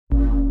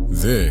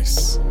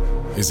This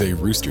is a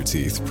Rooster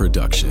Teeth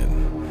production.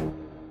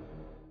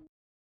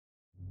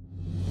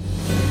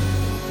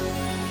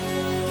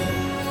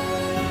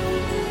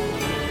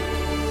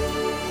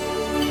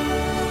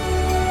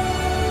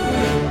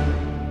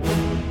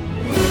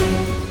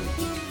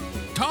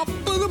 Top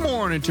of the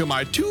morning to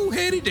my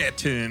two-headed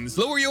Ettins.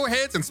 Lower your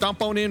heads and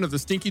stomp on in of the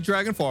Stinky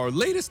Dragon for our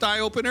latest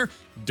eye-opener,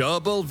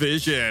 Double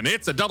Vision.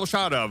 It's a double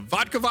shot of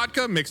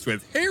vodka mixed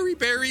with hairy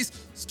berries,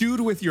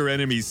 stewed with your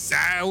enemy's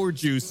sour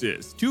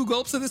juices. 2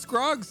 gulps of this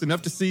grog's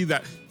enough to see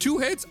that 2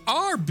 heads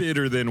are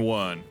bitter than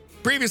one.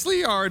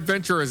 Previously, our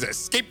adventurers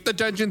escaped the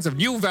dungeons of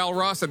New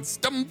Valros and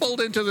stumbled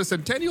into the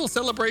centennial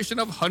celebration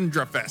of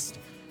Hundrafest.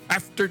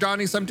 After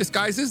donning some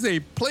disguises, they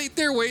played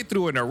their way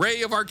through an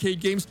array of arcade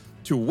games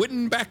to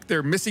win back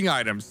their missing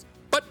items.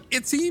 But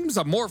it seems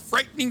a more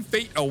frightening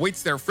fate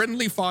awaits their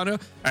friendly fauna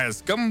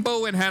as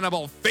Gumbo and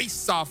Hannibal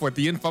face off with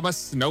the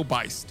infamous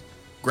Snobeist.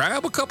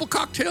 Grab a couple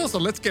cocktails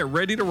and let's get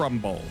ready to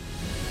rumble.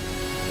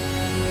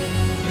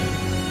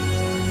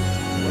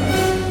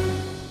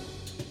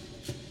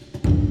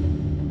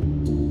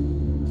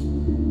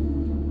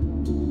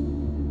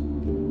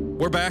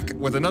 We're back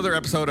with another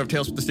episode of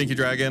Tales from the Stinky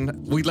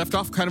Dragon. We left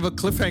off kind of a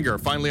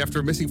cliffhanger. Finally,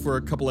 after missing for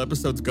a couple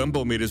episodes,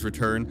 Gumbo made his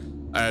return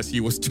as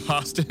he was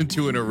tossed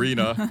into an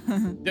arena.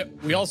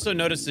 We also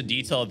noticed a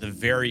detail at the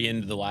very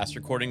end of the last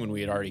recording when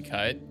we had already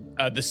cut.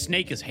 The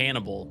snake is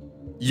Hannibal.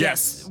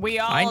 Yes. We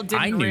all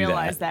didn't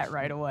realize that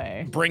right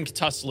away. Brink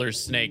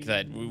Tussler's snake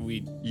that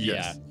we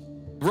Yes.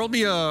 Roll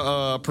me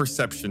a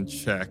perception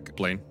check,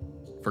 Blaine,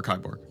 for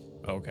Kyborg.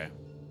 Okay.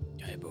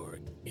 Kyborg,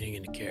 getting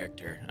into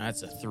character.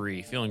 That's a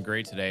 3. Feeling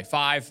great today.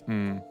 5.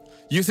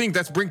 You think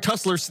that's Brink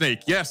Tussler's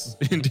snake? Yes,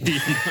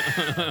 indeed.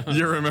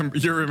 You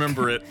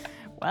remember it.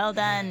 Well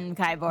done,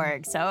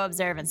 Kyborg. So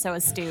observant, so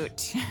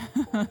astute.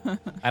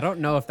 I don't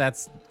know if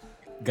that's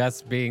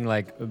Gus being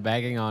like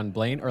bagging on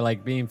Blaine or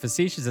like being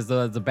facetious as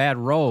though it's a bad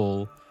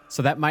roll.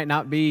 So that might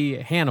not be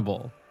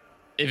Hannibal.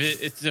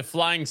 If it's a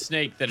flying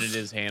snake, then it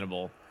is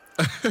Hannibal.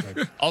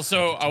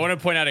 Also, I want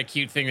to point out a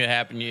cute thing that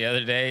happened the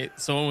other day.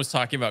 Someone was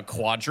talking about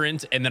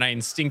quadrant, and then I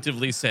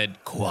instinctively said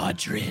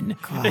quadrant.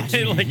 Like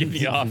in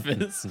the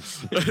office.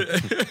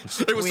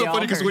 It was so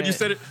funny because when you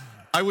said it,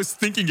 I was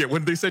thinking it.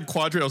 When they said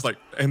quadrant, I was like,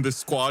 and the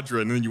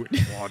squadron, and then you went,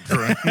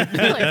 quadrant.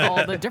 Like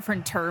all the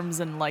different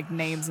terms and like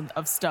names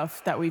of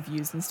stuff that we've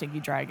used in Stinky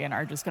Dragon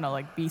are just gonna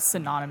like be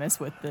synonymous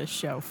with this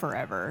show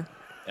forever.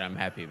 And I'm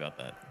happy about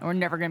that. And we're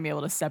never gonna be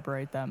able to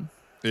separate them.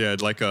 Yeah,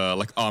 like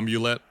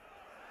amulet.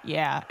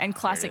 Yeah, and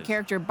classic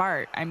character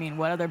Bart. I mean,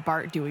 what other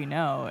Bart do we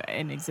know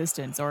in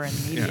existence or in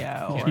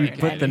media? Or You in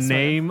put any the sort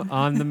name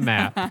on the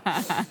map.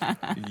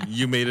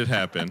 You made it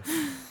happen.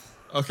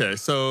 Okay,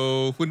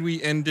 so when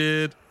we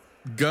ended,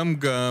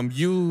 Gum,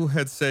 you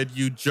had said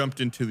you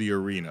jumped into the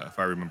arena, if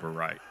I remember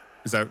right.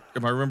 Am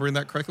I remembering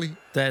that correctly?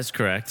 That is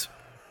correct.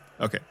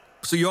 Okay.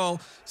 So you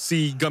all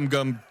see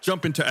Gum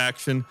jump into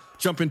action,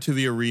 jump into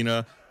the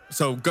arena.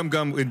 So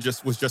Gum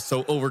was just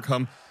so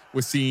overcome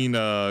with seeing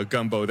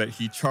Gumbo that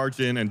he charged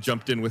in and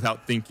jumped in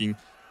without thinking,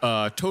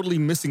 totally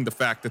missing the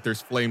fact that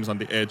there's flames on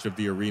the edge of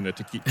the arena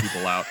to keep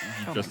people out.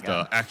 He just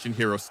action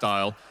hero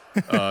style,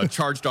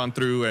 charged on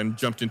through and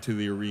jumped into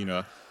the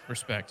arena.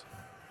 Respect.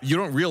 You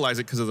don't realize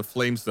it because of the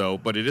flames, though,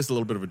 but it is a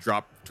little bit of a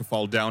drop to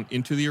fall down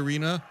into the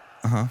arena.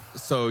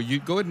 So you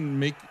go ahead and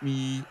make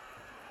me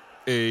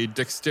a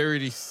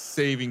dexterity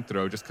saving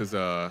throw just because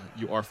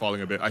you are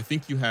falling a bit. I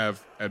think you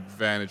have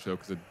advantage, though,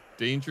 because of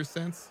danger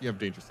sense. You have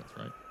danger sense,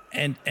 right?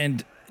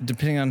 And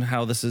depending on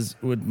how this is,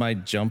 would my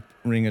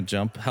ring of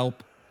jump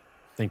help?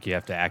 I think you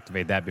have to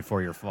activate that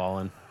before you're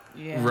falling.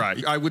 Yeah.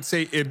 Right. I would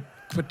say it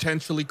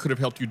potentially could have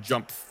helped you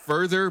jump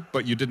further,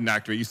 but you didn't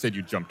activate. You said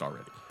you jumped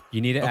already.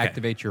 You need to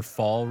activate your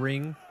fall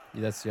ring.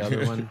 That's the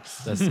other one.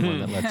 That's the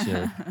one that lets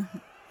you.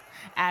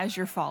 As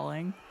you're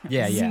falling.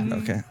 Yeah.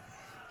 Okay.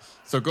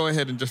 So go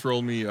ahead and just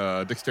roll me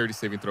a dexterity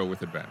saving throw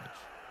with advantage,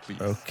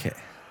 please. Okay.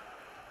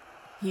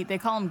 They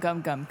call him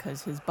Gum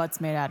because his butt's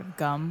made out of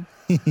gum.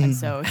 And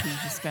so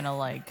he's just going to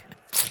like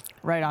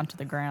right onto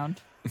the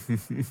ground.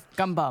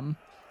 Bum gum.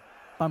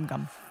 Bum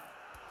gum.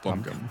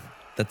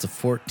 That's a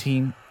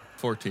 14.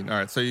 14. All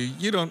right. So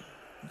you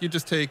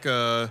just take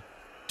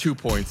 2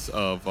 points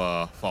of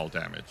fall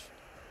damage.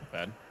 Not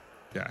bad.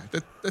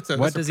 Yeah.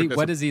 What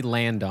does he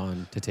land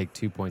on to take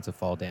 2 points of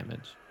fall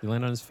damage? He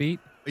land on his feet?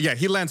 Yeah,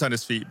 he lands on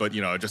his feet, but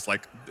just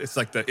like it's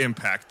like the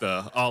impact,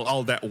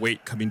 all that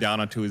weight coming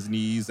down onto his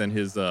knees and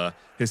his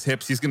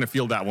hips. He's gonna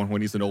feel that one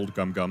when he's an old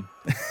Gum.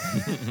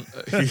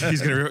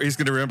 He's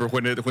gonna remember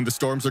when the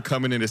storms are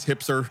coming and his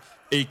hips are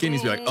aching.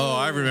 He's be like, oh,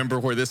 I remember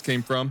where this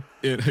came from.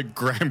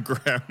 Gram.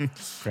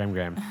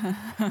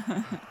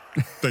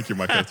 Thank you,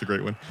 Mike. That's a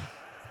great one.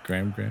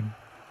 Gram.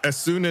 As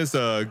soon as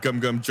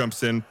Gum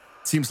jumps in,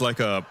 seems like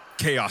a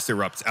chaos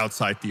erupts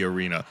outside the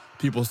arena.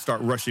 People start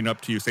rushing up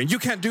to you saying, you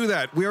can't do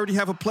that. We already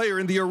have a player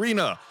in the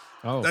arena.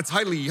 Oh. That's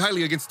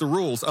highly against the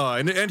rules.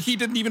 And he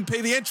didn't even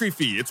pay the entry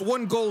fee. It's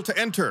 1 gold to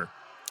enter.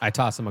 I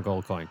toss him a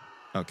gold coin.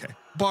 Okay.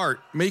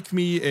 Bart, make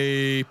me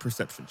a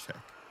perception check.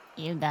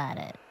 You got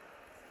it.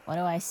 What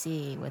do I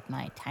see with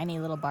my tiny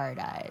little bard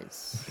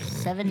eyes?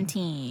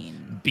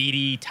 17.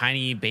 Beady,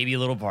 tiny, baby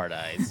little Bart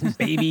eyes.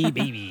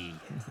 Baby.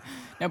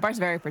 No, Bart's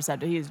very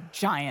perceptive. He has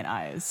giant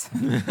eyes.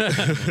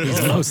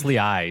 He's mostly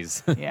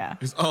eyes. Yeah,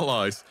 He's all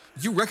eyes.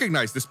 You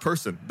recognize this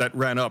person that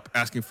ran up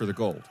asking for the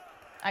gold.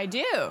 I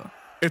do.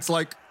 It's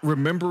like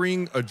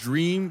remembering a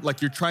dream,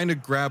 like you're trying to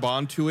grab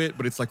onto it,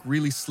 but it's like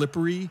really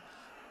slippery. And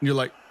you're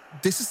like,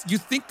 you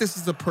think this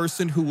is the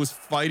person who was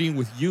fighting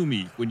with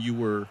Yumi when you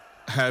were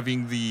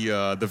having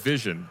the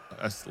vision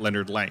as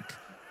Leonard Lank.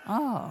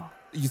 Oh.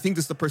 You think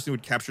this is the person who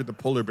would capture the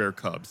polar bear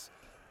cubs.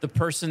 The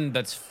person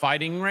that's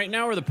fighting right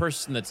now, or the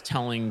person that's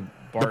telling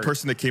Bart? The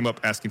person that came up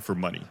asking for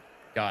money.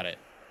 Got it.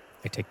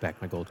 I take back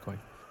my gold coin.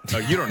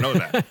 You don't know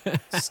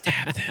that.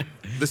 Stab them.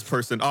 This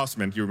person,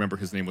 Osman, you remember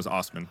his name was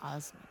Osman,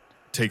 Awesome.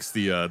 takes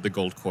the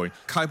gold coin.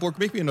 Kyborg,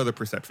 make me another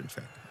perception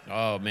check.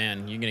 Oh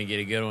man, you're gonna get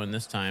a good one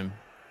this time.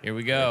 Here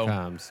we Here go. it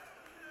comes.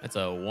 That's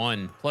a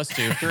 1 +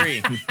 2,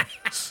 3.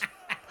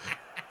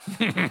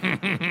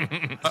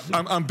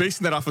 I'm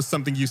basing that off of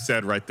something you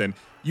said right then.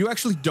 You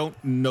actually don't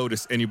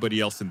notice anybody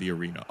else in the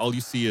arena. All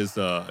you see is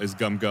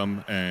Gum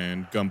Gum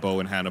and Gumbo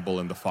and Hannibal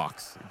and the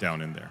Fox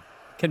down in there.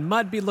 Can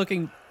Mud be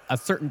looking a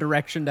certain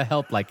direction to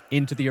help, like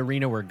into the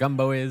arena where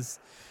Gumbo is,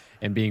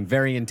 and being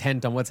very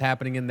intent on what's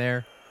happening in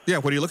there? Yeah,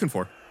 what are you looking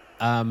for?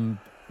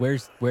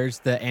 Where's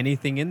the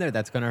anything in there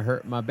that's gonna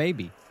hurt my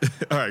baby?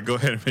 All right, go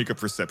ahead and make a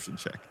perception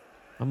check.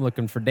 I'm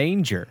looking for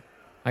danger.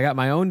 I got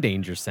my own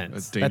danger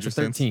sense. A danger That's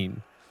a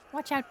 13.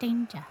 Watch out,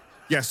 danger.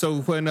 Yeah,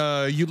 so when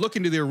you look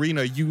into the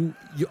arena, you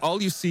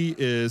all you see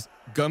is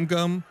Gum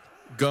Gum,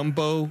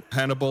 Gumbo,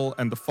 Hannibal,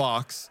 and the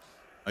Fox.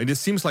 And it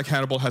seems like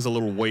Hannibal has a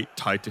little weight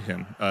tied to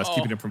him,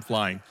 keeping him from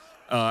flying.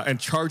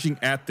 And charging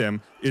at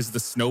them is the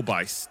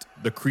Snobeist,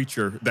 the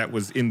creature that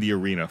was in the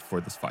arena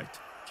for this fight.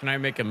 Can I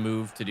make a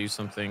move to do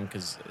something?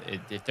 Because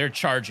if they're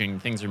charging,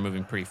 things are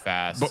moving pretty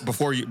fast. But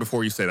before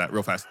you say that,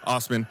 real fast,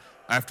 Osman,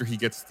 after he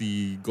gets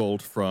the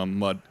gold from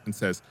Mud and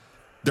says,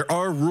 there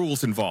are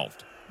rules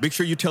involved. Make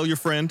sure you tell your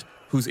friend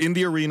who's in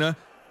the arena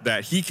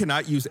that he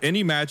cannot use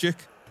any magic.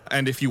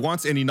 And if he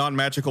wants any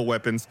non-magical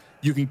weapons,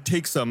 you can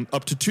take some,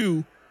 up to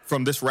 2,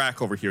 from this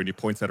rack over here. And he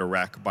points at a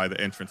rack by the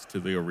entrance to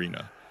the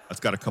arena. It's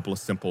got a couple of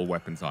simple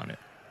weapons on it.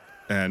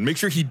 And make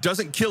sure he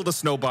doesn't kill the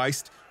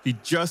Snobeist. He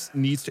just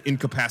needs to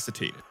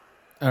incapacitate it.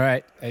 All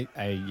right,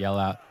 I yell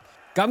out,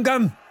 Gum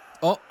Gum,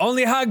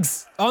 only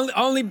hugs,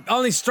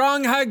 only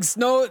strong hugs,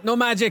 no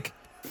magic.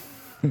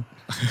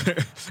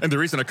 And the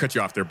reason I cut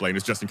you off there, Blaine,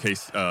 is just in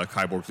case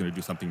Kyborg's going to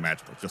do something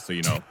magical, just so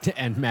you know.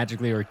 And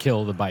magically or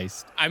kill the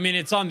Beist. I mean,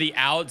 it's on the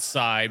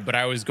outside, but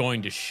I was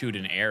going to shoot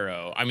an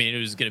arrow. I mean, it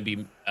was going to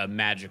be a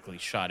magically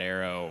shot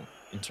arrow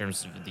in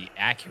terms of the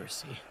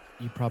accuracy.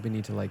 You probably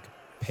need to like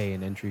pay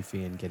an entry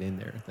fee and get in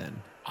there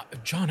then.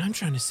 John, I'm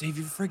trying to save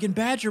you friggin'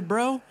 badger,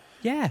 bro.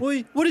 Yeah.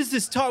 Wait, what is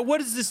this talk?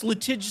 What is this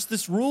litigious?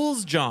 This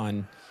rules,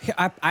 John?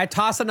 I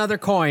toss another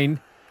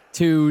coin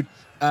to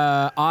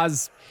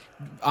Ozzy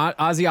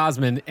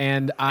Osman,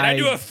 and I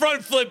do a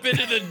front flip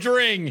into the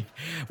dring.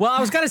 Well, I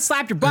was gonna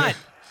slap your butt.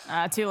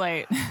 Too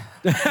late.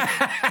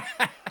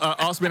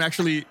 Osman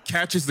actually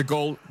catches the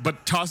goal,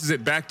 but tosses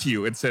it back to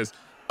you and says,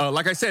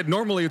 like I said,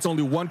 normally it's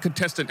only one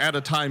contestant at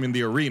a time in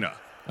the arena.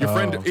 Your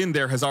friend in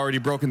there has already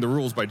broken the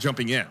rules by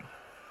jumping in.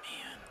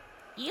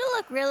 You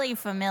look really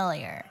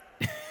familiar.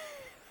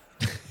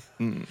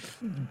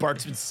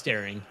 Bart's been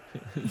staring.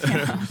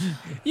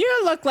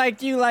 You look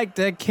like you like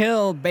to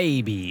kill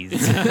babies.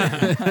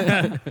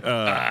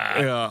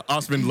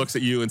 Osman looks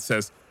at you and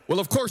says, well,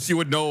 of course you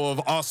would know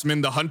of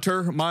Osman the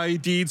Hunter. My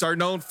deeds are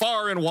known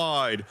far and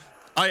wide.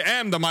 I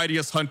am the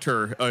mightiest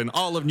hunter in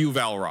all of New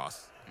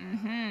Valros.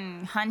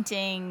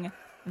 Hunting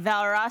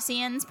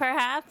Valrossians,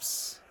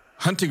 perhaps?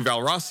 Hunting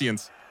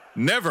Valrossians?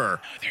 Never.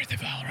 They're the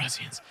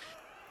Valrossians.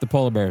 The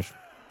polar bears.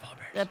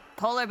 The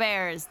polar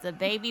bears, the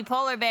baby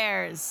polar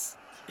bears.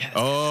 Yes.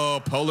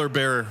 Oh, polar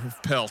bear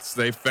pelts.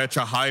 They fetch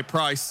a high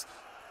price.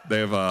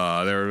 They're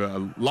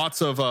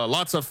lots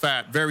of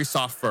fat, very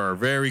soft fur,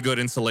 very good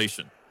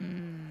insulation.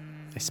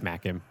 I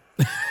smack him.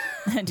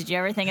 Did you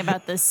ever think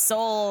about the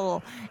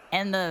soul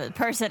and the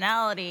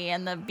personality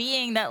and the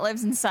being that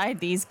lives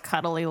inside these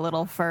cuddly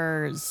little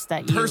furs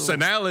that you...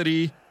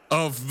 Personality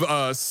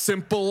of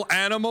simple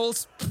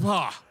animals?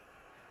 Pah.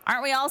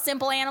 Aren't we all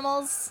simple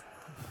animals?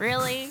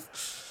 Really?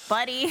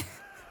 Buddy?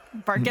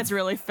 Bart gets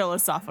really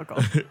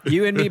philosophical.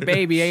 You and me,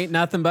 baby, ain't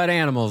nothing but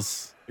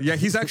animals. Yeah,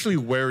 he's actually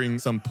wearing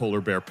some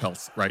polar bear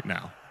pelts right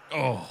now.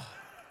 Oh,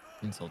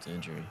 insult to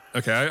injury.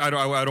 Okay, I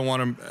don't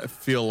want to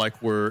feel like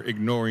we're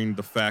ignoring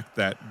the fact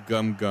that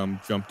Gum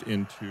Gum jumped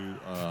into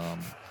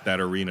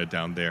that arena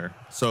down there.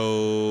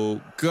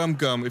 So, Gum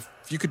Gum, if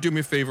you could do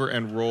me a favor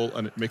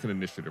and make an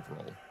initiative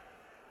roll.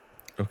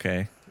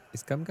 Okay.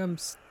 Is Gum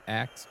Gum's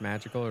axe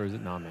magical or is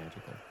it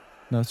non-magical?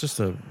 No, it's just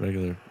a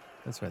regular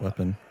That's right.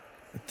 weapon.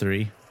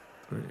 3.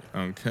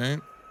 Okay.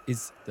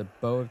 Is the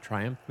bow of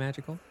triumph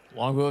magical?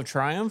 Longbow of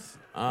Triumph?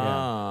 Oh,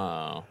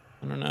 Yeah.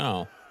 I don't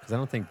know. Because I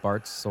don't think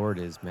Bart's sword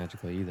is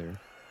magical either.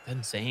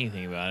 Doesn't say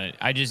anything about it.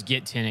 I just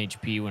get 10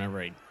 HP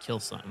whenever I kill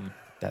something.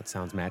 That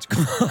sounds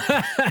magical.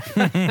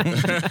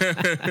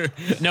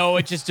 No,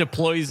 it just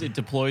deploys. It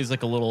deploys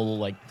like a little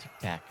like tic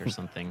tac or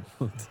something.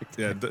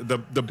 Yeah,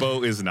 the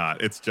bow is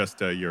not. It's just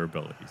your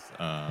abilities.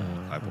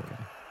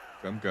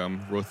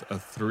 Gum with a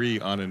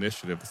 3 on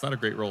initiative. It's not a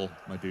great roll,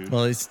 my dude.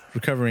 Well, he's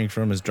recovering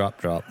from his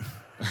drop.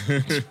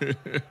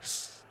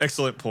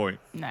 Excellent point.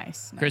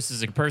 Nice. Chris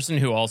is a person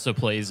who also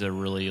plays a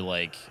really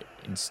like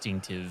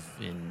instinctive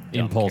and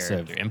dumb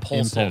Impulsive.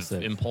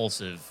 character.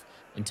 Impulsive,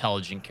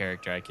 intelligent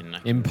character. I can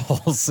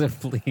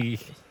Impulsively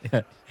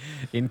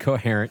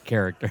incoherent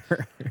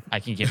character.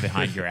 I can get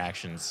behind your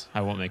actions.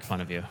 I won't make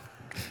fun of you.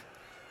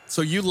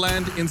 So you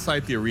land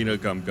inside the arena,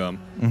 Gum.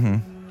 Mm-hmm.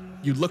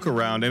 You look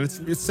around, and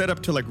it's set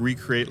up to like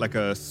recreate like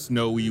a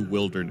snowy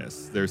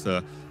wilderness. There's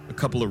a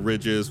couple of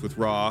ridges with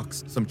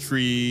rocks, some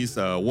trees,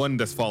 one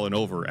that's fallen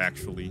over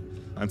actually,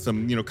 and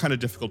some kind of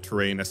difficult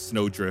terrain as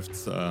snow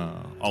drifts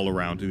all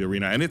around the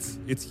arena. And it's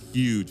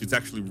huge. It's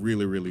actually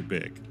really, really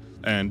big.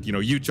 And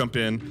you jump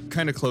in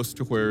kind of close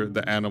to where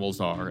the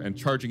animals are, and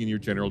charging in your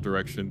general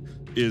direction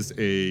is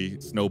a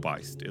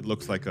Snobeist. It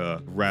looks like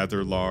a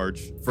rather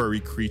large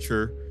furry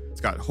creature. It's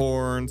got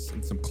horns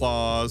and some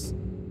claws.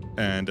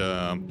 And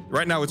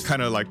right now it's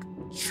kind of like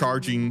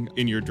charging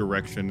in your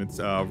direction. It's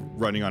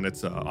running on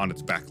its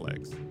back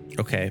legs.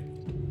 Okay.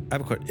 I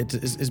have a question.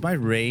 Is my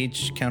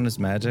rage count as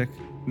magic?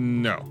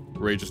 No,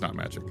 rage is not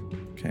magic.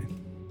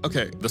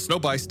 Okay, the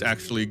Snobeist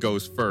actually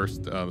goes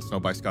first. The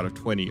Snobeist got a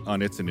 20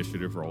 on its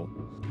initiative roll.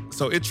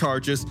 So it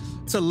charges.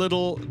 It's a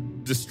little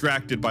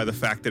distracted by the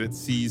fact that it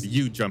sees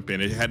you jump in.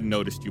 It hadn't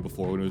noticed you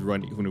before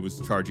when it was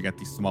charging at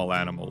these small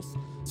animals.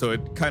 So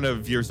it kind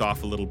of veers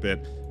off a little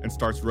bit and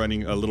starts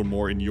running a little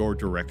more in your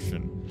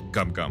direction,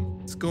 Gum.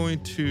 It's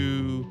going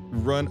to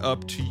run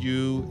up to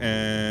you,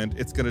 and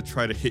it's going to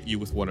try to hit you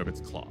with one of its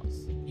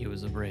claws. He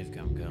was a brave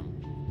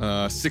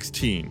Gum.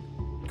 16.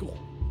 Cool.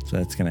 So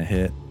that's going to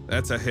hit.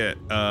 That's a hit.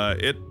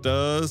 It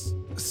does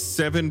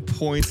 7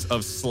 points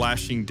of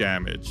slashing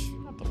damage.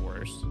 Not the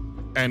worst.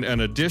 And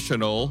an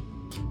additional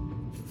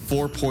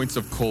 4 points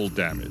of cold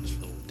damage.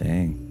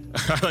 Dang.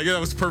 Like, that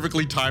was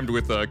perfectly timed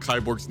with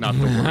Kyborg's not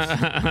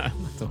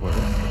the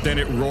worst. Then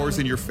it roars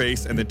in your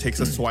face and then takes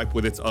a swipe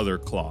with its other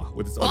claw,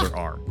 with its other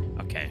arm.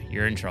 Okay,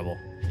 you're in trouble.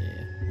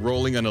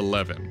 Rolling an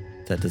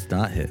 11. That does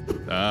not hit.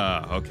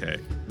 Okay.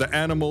 The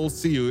animals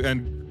see you,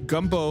 and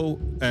Gumbo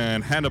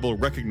and Hannibal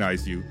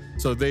recognize you,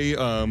 so they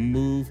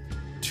move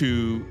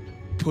to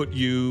put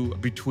you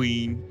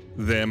between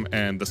them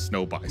and the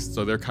Snobeist.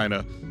 So they're kind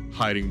of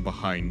hiding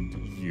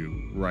behind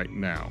you right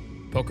now.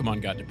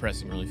 Pokemon got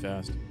depressing really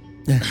fast.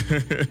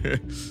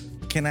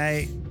 Can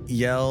I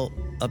yell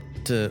up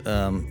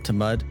to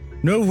Mud?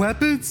 No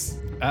weapons?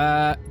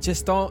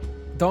 Just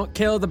don't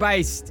kill the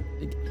beast.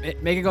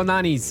 Make it go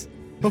nannies.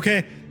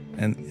 Okay.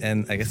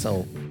 And I guess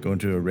I'll go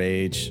into a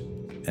rage,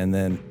 and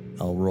then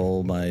I'll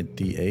roll my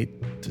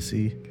D8 to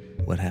see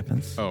what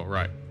happens. Oh,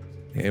 right.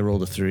 I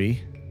rolled a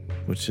 3,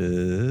 which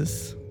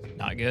is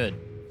Not good.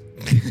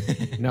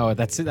 No,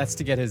 that's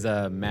to get his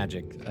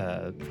magic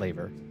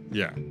flavor.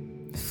 Yeah.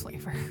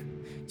 Flavor.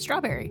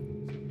 Strawberry.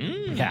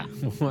 Yeah.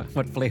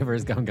 What flavor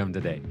is Gum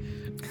today?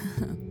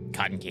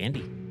 Cotton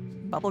candy.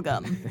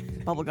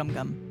 Bubblegum. Bubblegum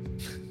gum.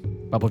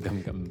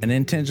 Bubblegum gum. an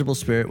intangible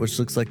spirit which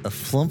looks like a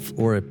flump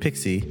or a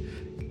pixie.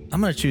 I'm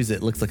going to choose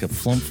it. Looks like a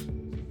flump.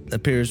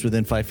 Appears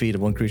within 5 feet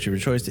of one creature of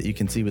your choice that you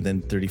can see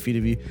within 30 feet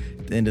of you.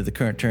 At the end of the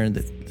current turn,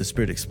 the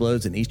spirit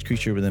explodes, and each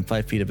creature within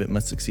 5 feet of it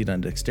must succeed on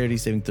a dexterity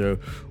saving throw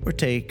or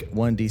take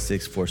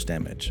 1d6 force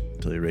damage.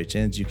 Until your rage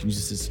ends, you can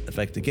use this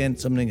effect again,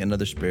 summoning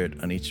another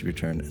spirit on each of your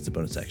turn as a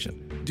bonus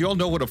action. Do you all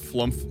know what a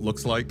flump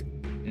looks like?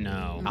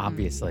 No.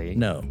 Obviously.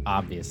 No.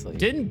 Obviously.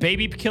 Didn't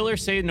Baby Killer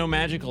say no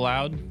magic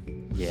allowed?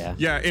 Yeah.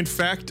 Yeah, in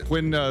fact,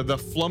 when the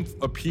flump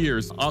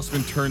appears,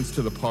 Osman turns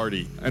to the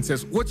party and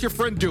says, "What's your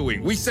friend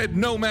doing? We said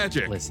no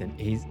magic." Listen,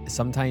 he's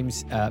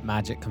sometimes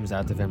magic comes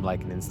out of him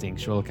like an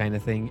instinctual kind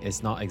of thing.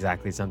 It's not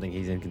exactly something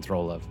he's in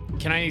control of.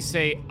 Can I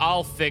say,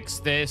 I'll fix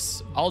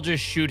this? I'll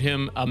just shoot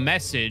him a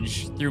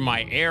message through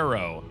my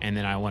arrow, and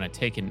then I want to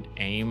take an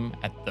aim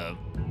at the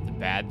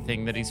bad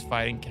thing that he's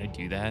fighting. Can I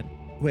do that?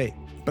 Wait,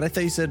 but I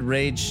thought you said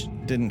rage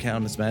didn't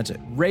count as magic.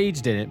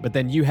 Rage didn't, but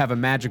then you have a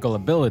magical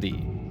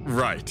ability.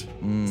 Right.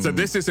 So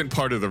this isn't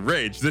part of the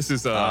rage. This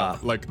is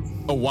like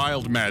a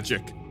wild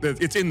magic.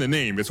 It's in the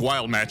name. It's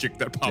wild magic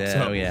that pops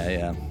Yeah, up. oh,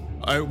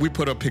 yeah. We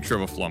put a picture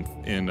of a flump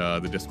in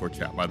the Discord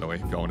chat, by the way,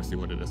 if y'all want to see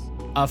what it is.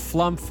 A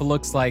flump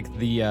looks like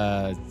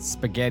the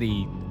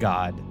spaghetti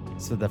god.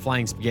 So the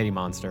flying spaghetti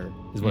monster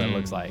is what it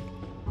looks like.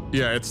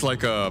 Yeah, it's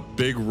like a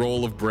big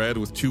roll of bread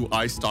with 2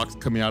 eye stalks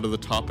coming out of the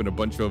top and a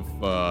bunch of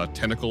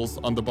tentacles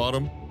on the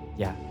bottom.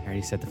 Yeah, I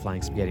already said the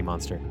flying spaghetti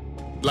monster.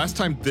 Last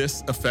time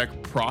this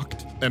effect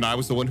procced, and I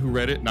was the one who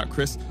read it, not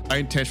Chris, I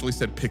intentionally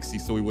said pixie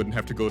so we wouldn't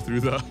have to go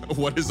through the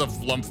what is a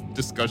flump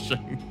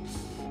discussion.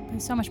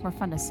 It's so much more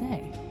fun to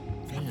say.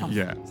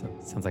 Yeah. So,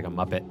 sounds like a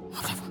Muppet.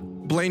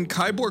 Blaine,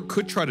 Kyborg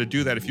could try to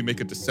do that if you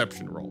make a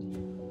deception roll.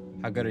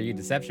 How good are you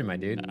deception, my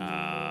dude?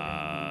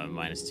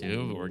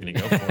 -2. We're going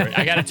to go for it.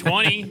 I got a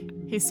 20.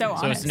 He's so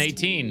So honest. it's an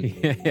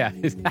 18. Yeah.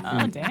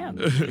 Oh, damn.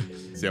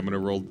 See, I'm going to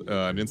roll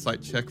an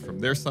insight check from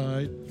their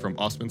side, from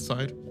Osman's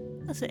side.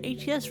 That's an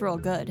ATS roll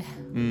good.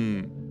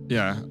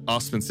 Yeah,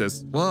 Osman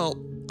says, well,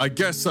 I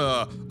guess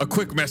a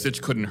quick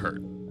message couldn't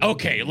hurt.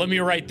 Okay, let me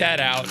write that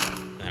out.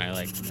 And I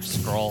like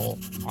scroll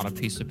on a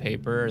piece of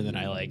paper, and then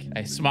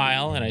I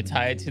smile and I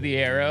tie it to the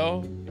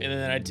arrow, and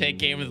then I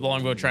take aim with the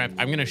longbow triumph.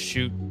 I'm gonna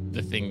shoot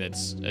the thing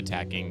that's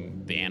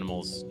attacking the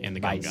animals and the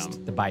gum.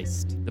 The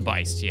Beist. The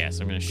Beist, yes,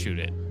 I'm gonna shoot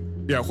it.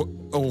 Yeah,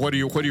 what do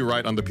you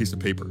write on the piece of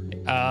paper?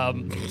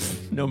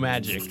 No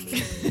magic.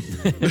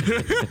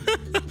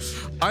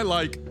 I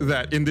like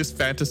that in this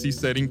fantasy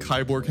setting,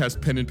 Kyborg has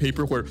pen and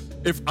paper, where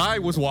if I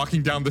was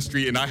walking down the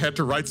street and I had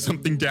to write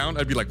something down,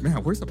 I'd be like,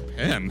 man, where's a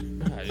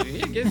pen?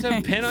 You get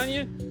some pen on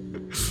you?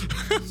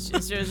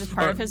 It's just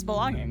part of his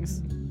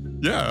belongings.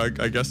 Yeah,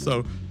 I guess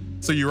so.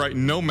 So you write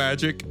no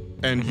magic,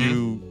 and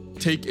you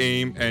take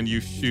aim and you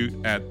shoot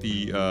at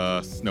the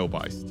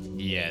Snobeist.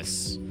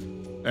 Yes.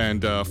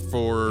 And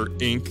for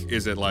ink,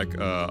 is it like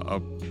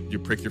you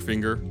prick your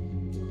finger?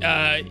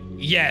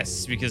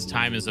 Yes, because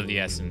time is of the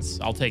essence.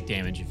 I'll take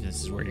damage if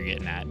this is where you're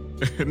getting at.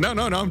 No,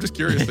 I'm just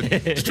curious.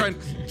 Just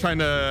trying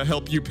to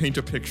help you paint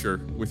a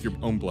picture with your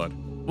own blood.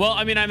 Well,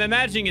 I mean, I'm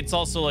imagining it's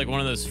also like one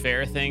of those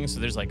fair things. So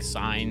there's like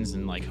signs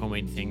and like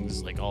homemade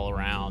things like all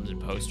around and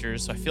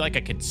posters. So I feel like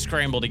I could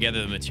scramble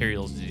together the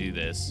materials to do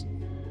this.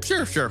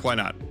 Sure, why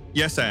not?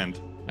 Yes, and.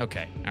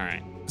 Okay, all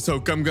right. So,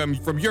 Gum,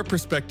 from your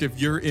perspective,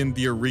 you're in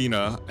the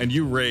arena and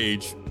you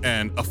rage,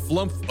 and a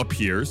flump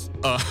appears,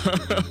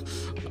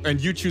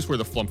 and you choose where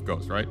the flump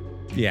goes, right?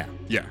 Yeah.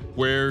 Yeah.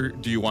 Where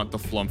do you want the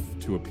flump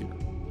to appear?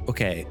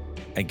 Okay.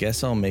 I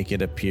guess I'll make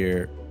it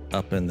appear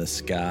up in the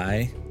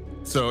sky.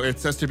 So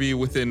it has to be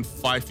within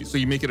 5 feet. So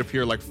you make it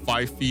appear like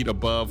 5 feet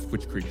above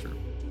which creature?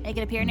 Make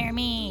it appear near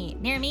me.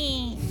 Near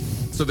me.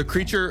 So the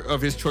creature of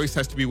his choice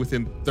has to be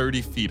within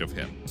 30 feet of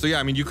him. So yeah,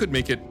 I mean, you could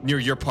make it near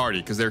your party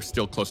because they're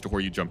still close to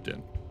where you jumped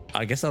in.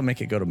 I guess I'll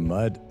make it go to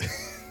Mud.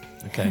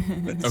 Okay.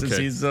 Since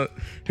Okay. he's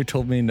who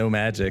told me no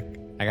magic.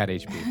 I got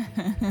HP.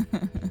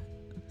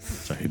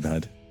 Sorry,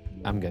 Mud.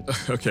 I'm good.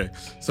 Okay.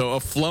 So a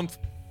flump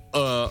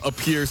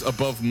appears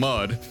above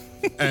Mud,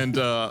 and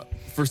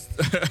first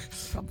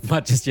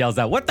Mutt just yells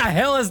out, "What the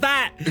hell is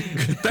that?"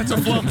 that's a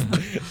flump.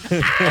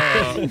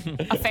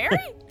 A fairy?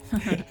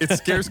 It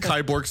scares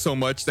Kyborg so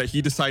much that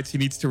he decides he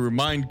needs to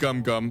remind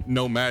Gum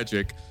no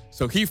magic.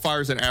 So he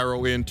fires an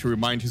arrow in to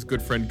remind his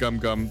good friend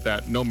Gum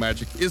that no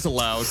magic is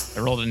allowed. I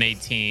rolled an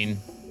 18.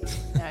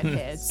 That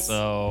hits.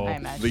 So I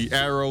imagine. The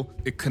arrow,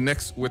 it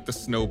connects with the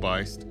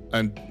Snobeist,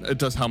 and it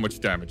does how much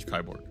damage,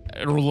 Kyborg?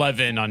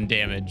 11 on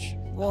damage.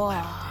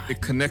 Whoa.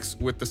 It connects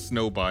with the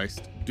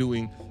Snobeist,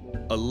 doing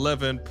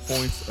 11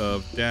 points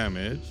of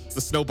damage. The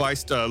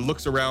Snobeist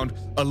looks around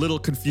a little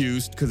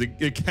confused because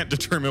it can't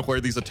determine where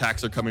these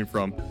attacks are coming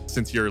from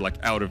since you're like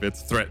out of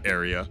its threat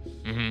area.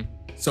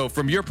 So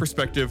from your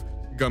perspective,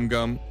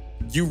 Gum,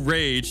 you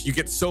rage, you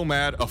get so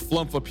mad, a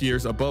flump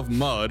appears above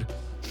Mud,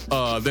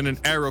 then an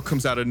arrow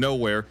comes out of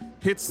nowhere,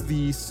 hits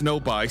the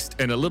Snobeist,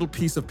 and a little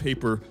piece of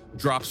paper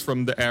drops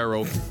from the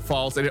arrow,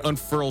 falls, and it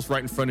unfurls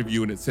right in front of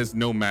you, and it says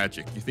no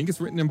magic. You think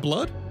it's written in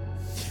blood?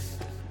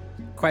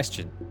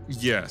 Question.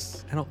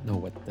 Yes. I don't know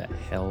what the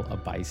hell a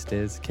Beist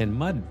is. Can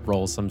Mud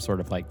roll some sort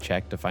of like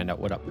check to find out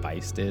what a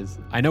Beist is?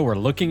 I know we're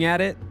looking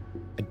at it.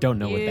 I don't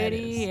know what that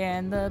Beauty is.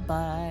 and the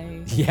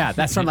Beast. Yeah,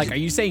 that's what I'm like. Are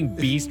you saying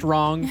beast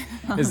wrong?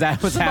 Is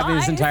that what's happening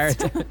this entire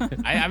time?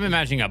 I'm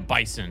imagining a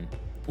bison.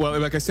 Well,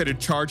 like I said, it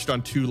charged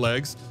on 2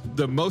 legs.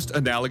 The most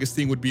analogous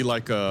thing would be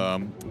like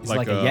a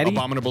like a Yeti?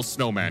 abominable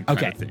snowman kind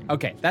Okay. of thing.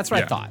 Okay. That's what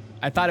Yeah. I thought.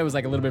 I thought it was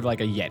like a little bit of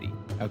like a Yeti.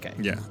 Okay.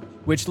 Yeah.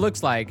 Which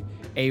looks like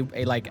a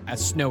like a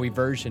snowy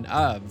version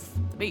of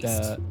Beast.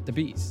 the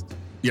beast.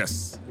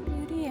 Yes.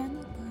 Beauty and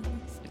the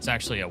Beast. It's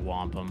actually a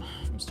wampum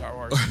from Star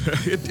Wars.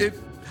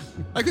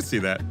 I could see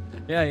that.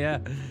 Yeah.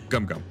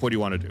 Gum, what do you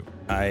want to do?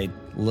 I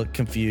look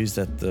confused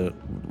at the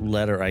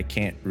letter I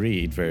can't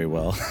read very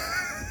well.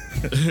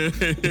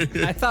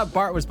 I thought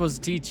Bart was supposed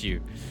to teach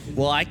you.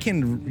 Well, I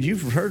can.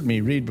 You've heard me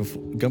read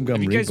before. Gum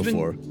Have you read guys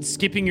before. been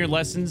skipping your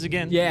lessons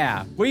again?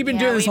 Yeah. What have you been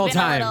Yeah, doing this we've whole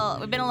been time?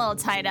 we've been a little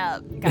tied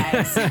up,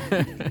 guys.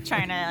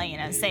 Trying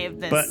to,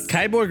 save this. But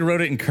Kyborg wrote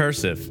it in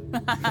cursive.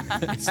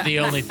 It's the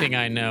only thing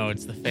I know.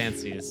 It's the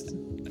fanciest.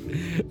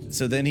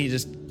 So then he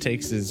just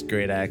takes his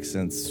great axe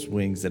and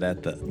swings it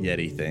at the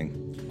Yeti thing.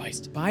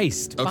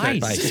 Beist. Okay.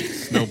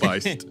 Beist.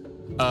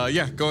 Snobeist.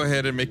 Yeah, go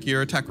ahead and make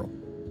your attack roll.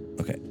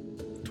 Okay.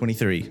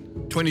 23.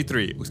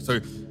 23. So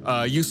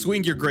you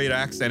swing your great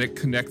axe and it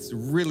connects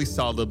really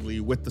solidly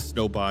with the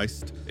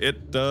Snobeist.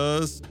 It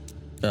does.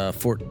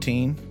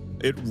 14.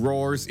 It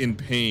roars in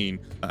pain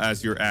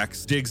as your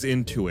axe digs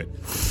into it,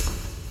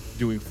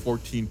 doing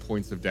 14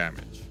 points of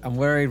damage. I'm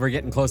worried we're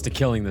getting close to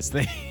killing this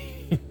thing.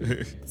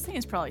 This thing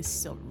is probably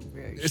still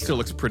very It still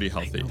looks pretty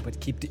healthy. No,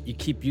 but you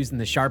keep using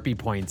the Sharpie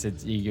points.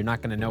 You're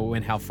not going to know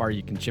how far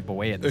you can chip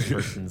away at this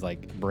person's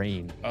like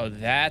brain. Oh,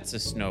 that's a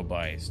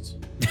Snobeist.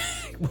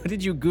 What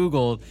did you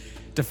Google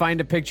to find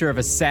a picture of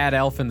a sad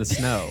elf in the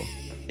snow?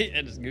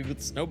 I just googled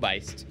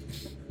Snobeist.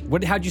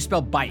 How'd you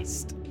spell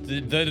Beist?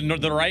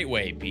 The right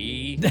way.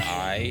 Bisteee.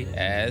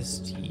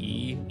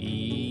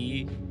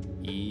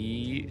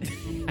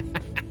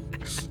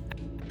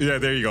 Yeah,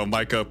 there you go.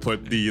 Micah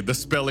put the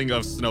spelling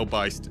of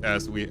Snobeist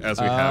as we have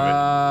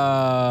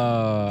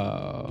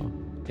Oh.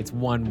 It's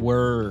one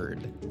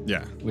word it.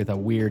 Yeah. with a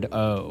weird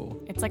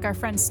O. It's like our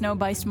friend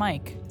Snobeist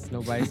Mike.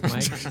 Snobeist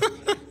Mike.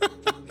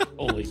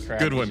 Holy crap.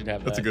 Good we one. should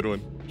have That's a that. good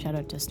one. Shout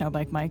out to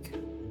Snowbike Mike.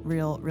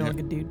 Real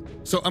good dude.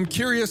 So I'm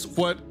curious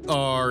what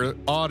our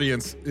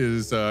audience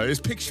is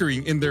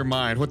picturing in their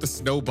mind what the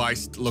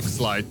Snobeist looks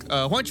like.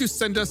 Why don't you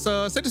send us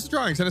a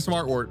drawing, send us some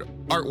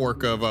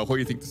artwork of what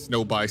you think the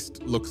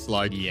Snobeist looks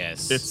like.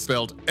 Yes. It's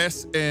spelled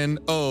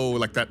SNO,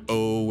 like that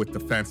O with the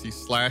fancy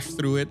slash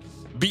through it.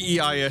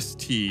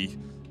 BEIST.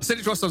 Send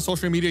it to us on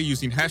social media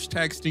using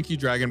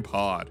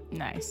 #StinkyDragonPod.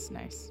 Nice.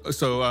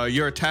 So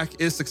your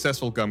attack is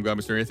successful, Gum Gum.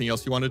 Is there anything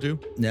else you want to do?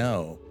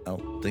 No, I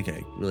don't think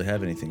I really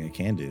have anything I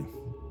can do.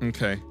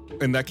 Okay.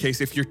 In that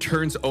case, if your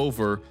turn's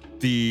over,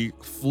 the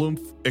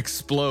flumph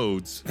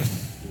explodes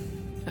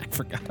I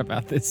forgot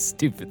about this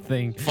stupid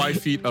thing. 5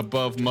 feet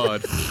above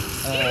Mud.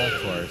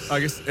 Of course. I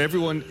guess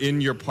everyone in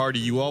your party,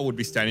 you all would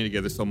be standing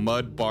together. So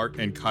Mud, Bart,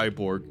 and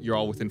Kyborg, you're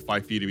all within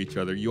 5 feet of each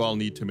other. You all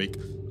need to make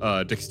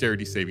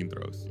dexterity saving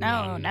throws.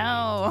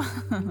 No.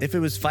 If it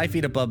was 5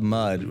 feet above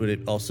Mud, would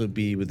it also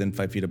be within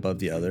 5 feet above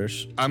the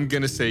others? I'm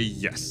going to say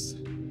yes.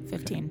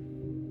 15.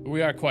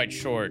 We are quite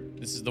short.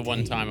 This is the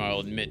one time I'll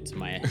admit to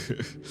my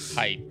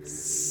height.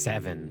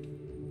 7.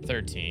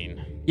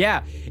 13.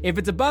 Yeah, if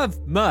it's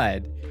above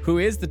Mud, who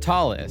is the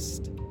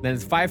tallest, then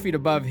it's 5 feet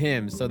above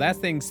him. So that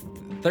thing's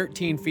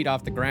 13 feet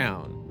off the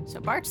ground. So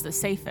Bart's the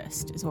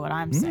safest, is what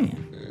I'm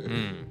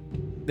saying.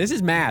 This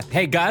is math.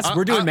 Hey, Gus,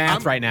 we're doing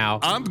math right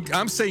now.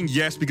 I'm saying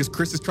yes because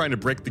Chris is trying to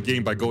break the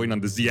game by going on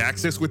the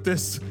Z-axis with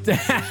this.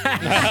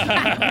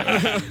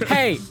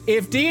 Hey,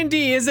 if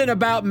D&D isn't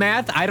about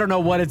math, I don't know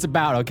what it's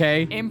about,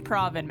 okay?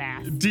 Improv and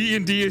math.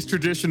 D&D is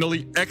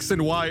traditionally X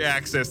and Y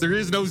axis. There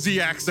is no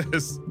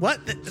Z-axis. What?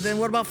 Then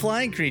what about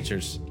flying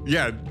creatures?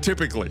 Yeah,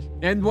 typically.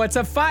 And what's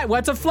a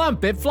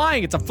flump? It's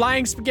flying. It's a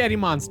flying spaghetti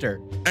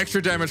monster.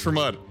 Extra damage for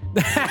Mud.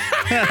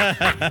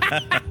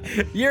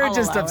 You're I'll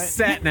just allow it.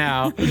 upset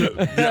now.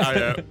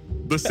 Yeah.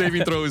 The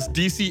saving throw is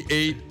DC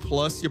 8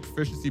 plus your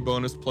proficiency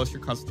bonus plus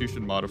your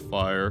constitution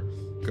modifier.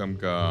 Gum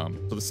Gum.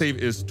 So the save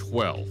is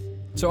 12.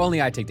 So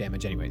only I take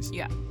damage anyways.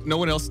 Yeah. No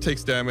one else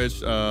takes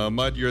damage.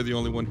 Mud, you're the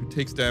only one who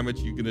takes damage.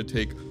 You're going to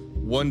take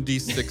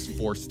 1d6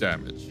 force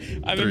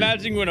damage. I'm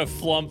imagining when a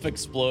flump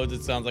explodes,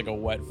 it sounds like a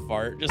wet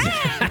fart. Just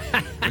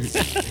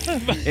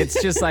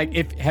It's just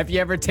like, have you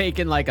ever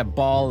taken like a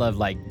ball of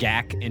like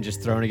gack and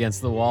just thrown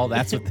against the wall?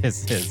 That's what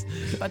this is.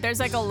 But there's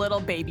like a little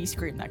baby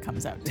scream that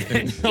comes out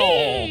too.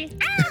 oh.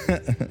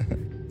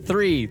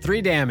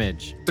 3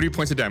 damage. 3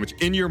 points of damage.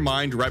 In your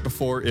mind, right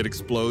before it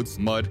explodes,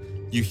 Mud,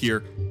 you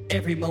hear,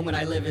 Every moment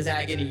I live is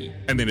agony.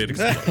 and then it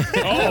explodes.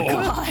 Oh.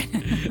 God.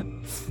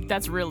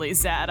 That's really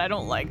sad. I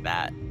don't like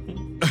that.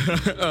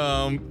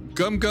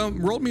 Gum Gum,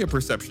 roll me a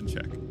perception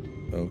check.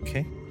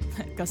 Okay.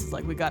 Gus is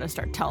like, we gotta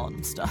start telling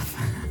him stuff.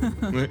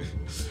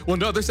 Well,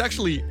 no, there's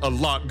actually a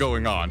lot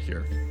going on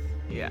here.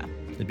 Yeah.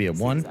 It'd be a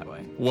Seems 1. that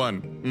way.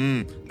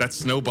 1. That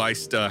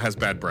Snobeist has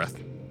bad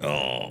breath.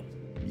 Oh,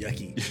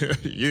 yucky.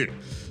 Yeah.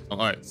 All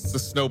right, it's the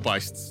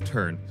Snobeist's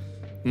turn.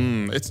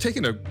 It's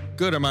taken a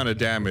good amount of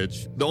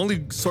damage. The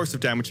only source of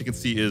damage you can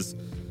see is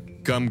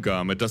Gum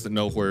Gum. It doesn't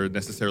know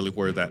necessarily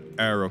where that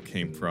arrow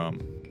came from.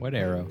 What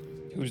arrow?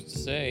 Who's to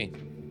say?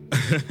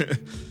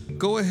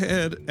 Go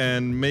ahead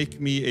and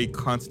make me a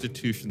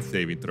Constitution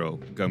saving throw,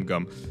 Gum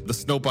Gum. The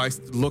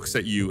Snobeist looks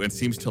at you and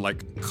seems to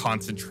like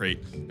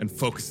concentrate and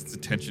focus its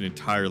attention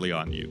entirely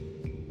on you.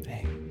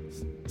 Dang.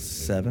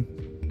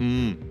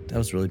 7. That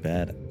was really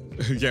bad.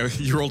 Yeah,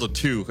 you rolled a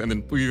 2, and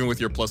then even with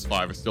your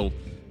 +5, it still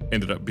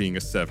ended up being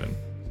a 7.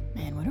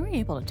 Man, when are we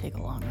able to take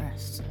a long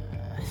rest?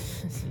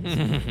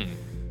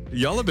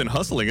 Y'all have been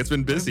hustling. It's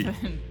been busy.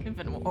 We've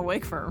been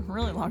awake for a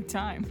really long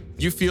time.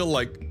 You feel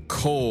like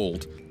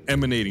cold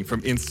emanating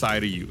from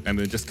inside of you and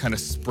then just kind of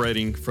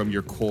spreading from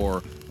your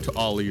core to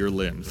all of your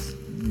limbs.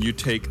 You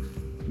take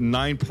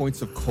 9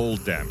 points of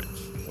cold damage.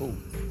 Oh.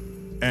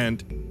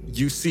 And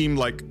you seem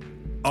like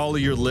all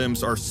of your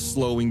limbs are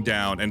slowing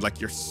down and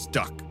like you're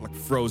stuck, like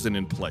frozen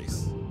in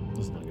place.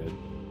 That's not good.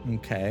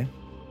 Okay.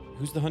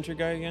 Who's the hunter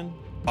guy again?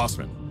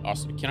 Osman.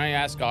 Austin. Can I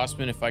ask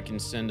Osman if I can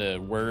send a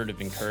word of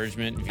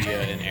encouragement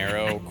via an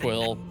arrow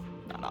quill?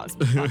 Not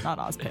Osman. Not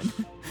Osman.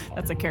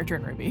 That's a character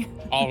in Ruby.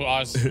 Oh,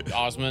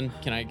 Osman,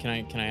 can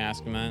I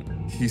ask him that?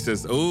 He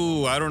says,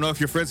 "Oh, I don't know if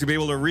your friends will be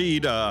able to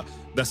read. The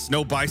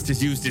Snobeist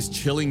has used his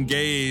chilling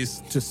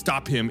gaze to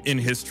stop him in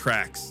his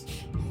tracks."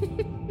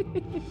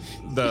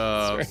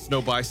 The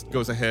Snobeist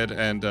goes ahead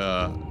and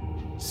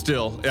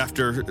still,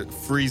 after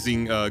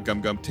freezing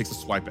Gum Gum, takes a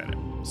swipe at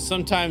him.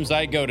 Sometimes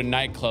I go to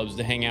nightclubs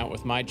to hang out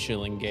with my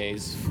chilling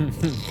gaze.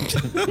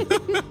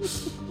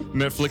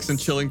 Netflix and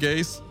chilling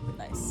gaze.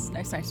 Nice.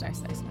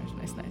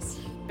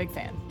 Big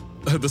fan.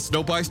 The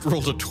Snobeist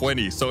rolled a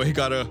 20, so he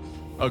got a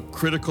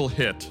critical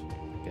hit.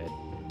 Good.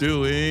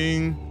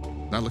 Doing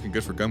Not looking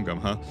good for Gum Gum,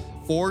 huh?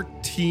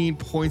 14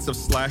 points of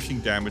slashing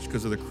damage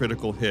because of the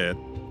critical hit.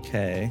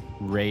 Okay.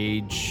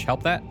 Rage.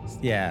 Help that?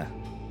 Yeah.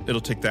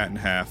 It'll take that in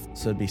half.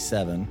 So it'd be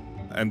 7.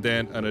 And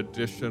then an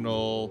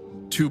additional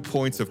 2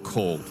 points of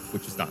cold,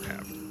 which is not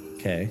halved.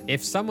 Okay.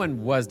 If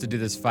someone was to do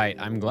this fight,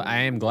 I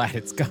am glad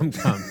it's Gum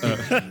Gum.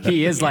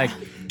 He is like,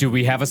 do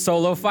we have a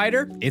solo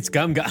fighter? It's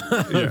Gum Gum.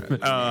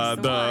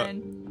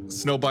 The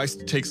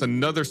Snobeist takes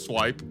another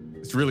swipe.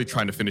 It's really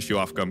trying to finish you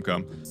off, Gum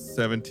Gum.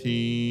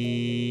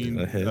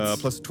 17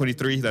 plus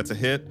 23, that's a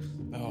hit.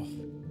 Oh.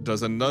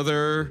 Does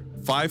another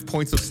 5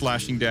 points of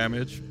slashing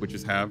damage, which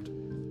is halved.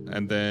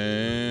 And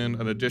then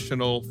an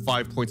additional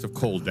 5 points of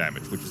cold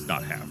damage, which is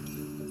not halved.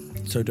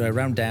 So do I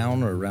round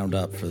down or round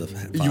up for the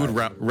 5? You would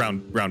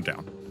round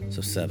down.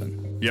 So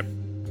 7. Yep.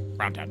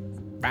 Round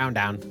down. Round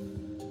down.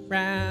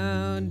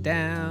 Round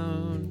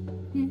down.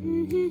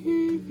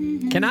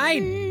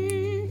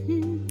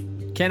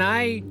 Can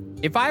I,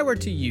 if I were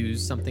to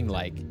use something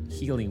like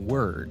Healing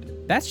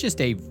Word, that's just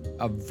a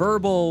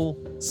verbal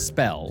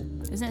spell.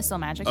 Isn't it still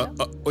magic though?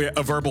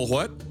 A verbal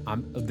what?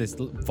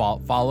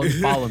 Follow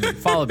me.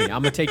 I'm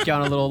gonna take you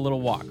on a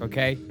little walk,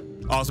 okay?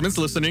 Osmond's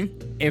listening.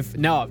 If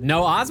no,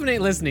 Osmond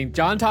ain't listening.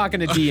 John talking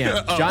to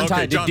DM. John,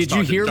 okay, did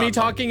you hear me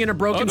talking in a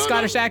broken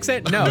Scottish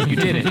accent? No, you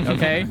didn't.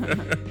 Okay.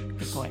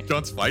 Good point.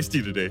 John's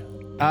feisty today.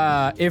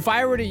 If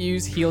I were to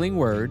use Healing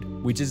Word,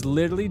 which is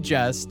literally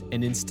just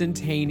an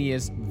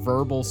instantaneous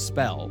verbal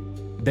spell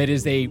that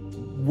is a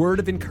word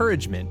of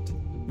encouragement,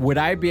 would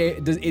I be?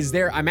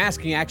 I'm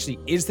asking actually,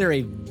 is there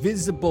a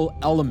visible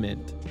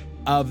element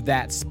of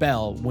that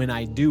spell when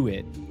I do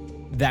it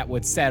that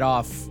would set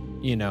off,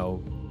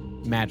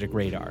 magic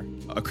radar?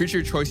 A creature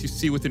of your choice you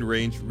see within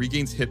range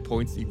regains hit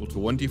points equal to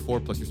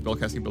 1d4 plus your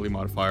spellcasting ability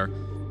modifier.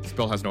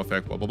 Spell has no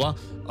effect, blah, blah,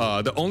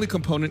 blah. The only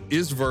component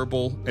is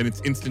verbal and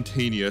it's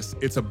instantaneous.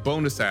 It's a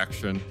bonus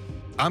action.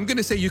 I'm going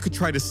to say you could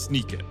try to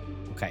sneak it.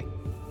 Okay.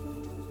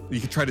 You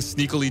could try to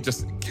sneakily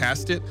just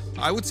cast it.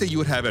 I would say you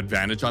would have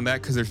advantage on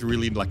that because there's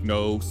really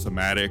no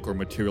somatic or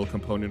material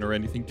component or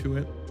anything to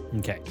it.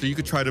 Okay. So you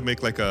could try to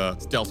make a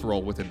stealth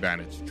roll with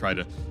advantage. Try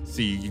to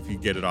see if you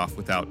get it off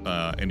without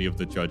any of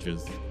the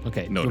judges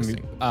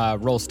noticing.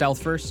 Roll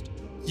stealth first?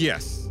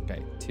 Yes.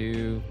 Okay.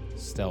 2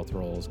 stealth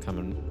rolls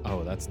coming.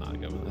 Oh, that's not a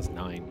good one. That's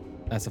 9.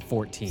 That's a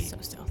 14. So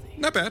stealthy.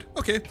 Not bad.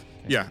 Okay.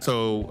 Yeah.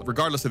 So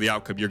regardless of the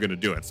outcome, you're going to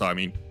do it. So,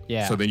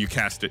 yeah. So then you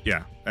cast it.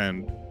 Yeah.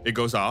 And it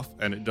goes off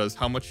and it does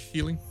how much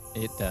healing?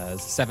 It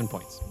does 7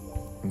 points.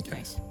 Okay.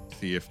 Nice.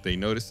 See if they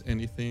notice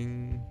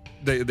anything.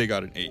 They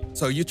got an 8.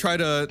 So you try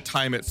to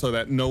time it so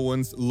that no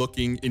one's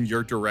looking in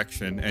your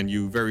direction and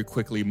you very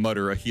quickly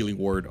mutter a healing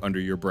word under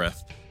your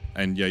breath.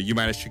 And yeah, you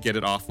manage to get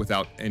it off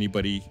without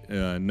anybody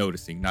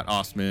noticing, not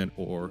Osman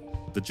or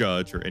the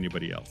judge or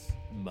anybody else.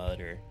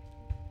 Mutter.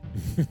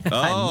 Oh,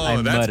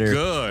 I that's mutter.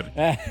 good.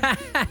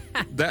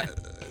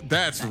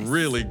 That's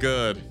really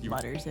good.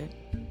 Mutters it.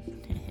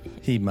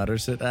 He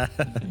mutters it.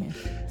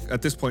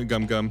 At this point,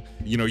 Gum Gum,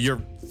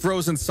 you're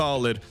frozen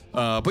solid,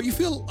 but you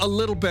feel a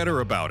little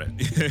better about it.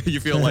 You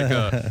feel like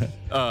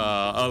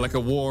a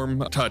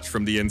warm touch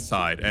from the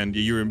inside, and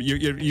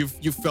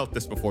you've felt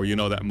this before. You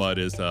know that mud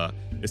is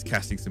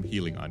casting some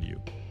healing on you.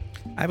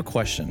 I have a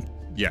question.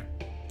 Yeah.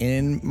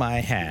 In my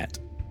hat,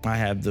 I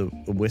have the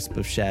Wisp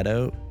of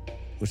Shadow,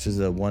 which is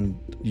a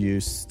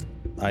 1-use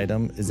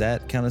item. Is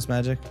that count as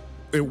magic?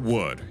 It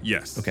would,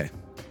 yes. Okay.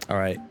 All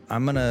right.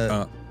 I'm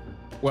gonna.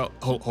 Well,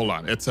 hold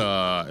on. It's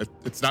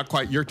not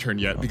quite your turn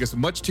yet because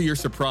much to your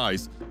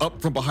surprise,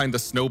 up from behind the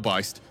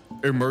Snobeist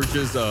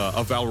emerges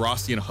a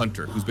Valrossian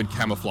hunter who's been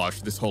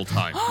camouflaged this whole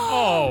time.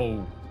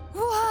 Oh.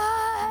 What?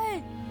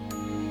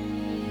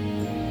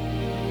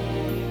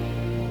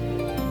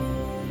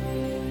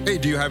 Hey,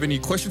 do you have any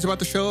questions about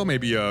the show?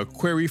 Maybe a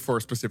query for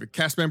a specific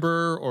cast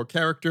member or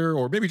character,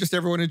 or maybe just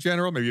everyone in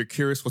general? Maybe you're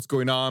curious what's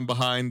going on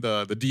behind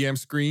the DM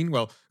screen?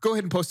 Well, go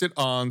ahead and post it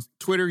on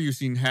Twitter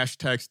using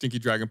hashtag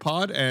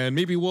StinkyDragonPod, and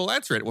maybe we'll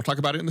answer it. We'll talk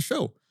about it in the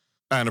show.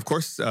 And of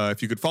course,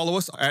 if you could follow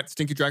us at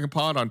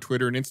StinkyDragonPod on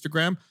Twitter and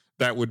Instagram,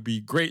 that would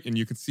be great. And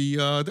you can see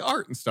the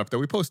art and stuff that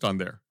we post on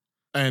there.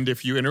 And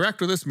if you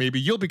interact with us, maybe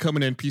you'll become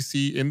an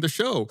NPC in the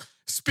show.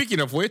 Speaking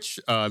of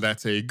which,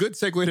 that's a good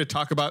segue to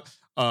talk about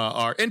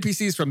our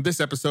NPCs from this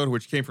episode,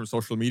 which came from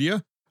social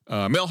media.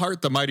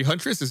 Melhart, the Mighty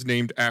Huntress, is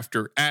named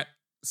after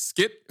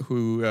 @Skit,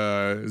 who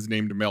is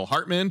named Mel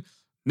Hartman.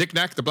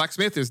 Knick-Knack, the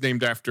Blacksmith, is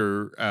named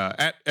after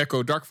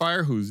 @Echo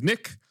Darkfire, who's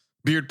Nick.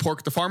 Beard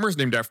Pork, the Farmer, is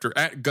named after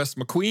 @Gus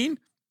McQueen.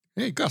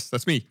 Hey, Gus,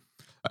 that's me.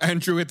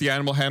 Andrew at the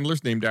Animal Handler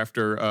is named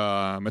after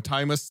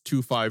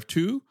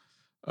Matimus252.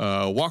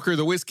 Walker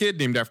the Whiz Kid,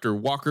 named after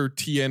Walker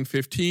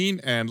TN15.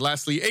 And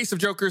lastly, Ace of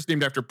Jokers,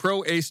 named after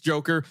Pro Ace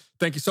Joker.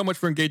 Thank you so much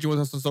for engaging with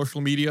us on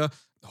social media.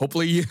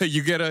 Hopefully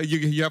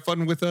you have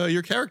fun with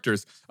your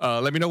characters.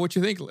 Let me know what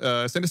you think.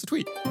 Send us a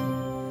tweet.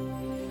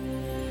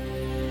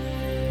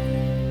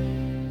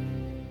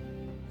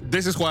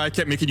 This is why I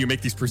kept making you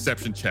make these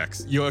perception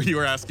checks. You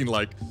were asking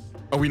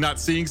are we not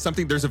seeing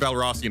something? There's a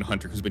Valrossian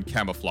hunter who's been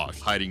camouflaged,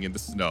 hiding in the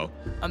snow.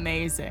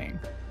 Amazing.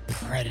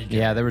 Predator.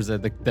 Yeah, there was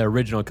the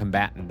original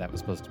combatant that was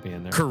supposed to be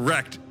in there.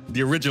 Correct.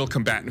 The original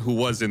combatant who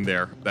was in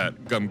there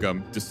that Gum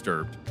Gum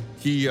disturbed.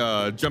 He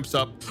jumps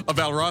up. A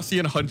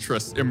Valrossian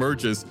huntress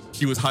emerges.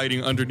 She was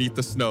hiding underneath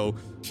the snow.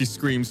 She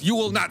screams, "You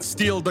will not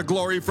steal the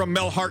glory from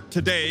Melhart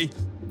today."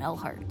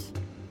 Melhart.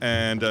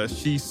 And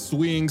she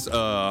swings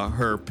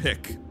her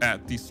pick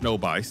at the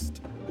Snobeist.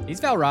 These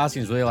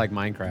Valrossians really like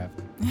Minecraft.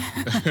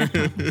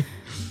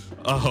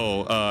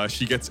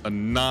 She gets a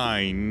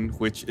 9,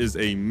 which is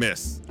a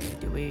miss.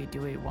 Do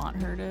we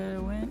want her to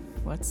win?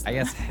 I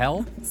guess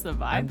hell? What's the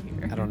vibe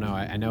here? I don't know.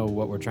 I know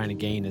what we're trying to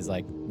gain is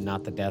like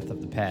not the death of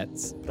the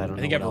pets. But I don't know.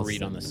 I think I what have a else.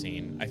 read on the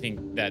scene. I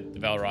think that the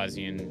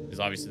Valrossian is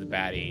obviously the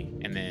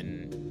baddie, and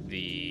then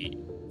the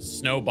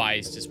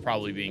Snobeist is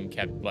probably being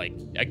kept like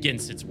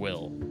against its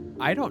will.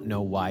 I don't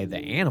know why the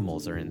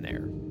animals are in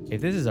there.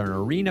 If this is an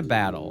arena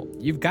battle,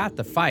 you've got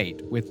the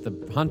fight with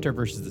the hunter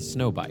versus the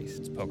Snobeist.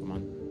 It's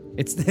Pokemon.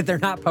 They're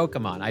not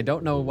Pokemon. I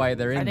don't know why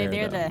they're in Are there. they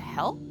there though. to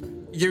help?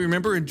 You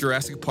remember in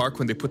Jurassic Park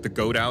when they put the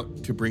goat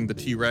out to bring the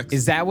T-Rex?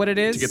 Is that what it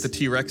is? To get the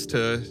T-Rex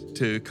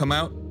to come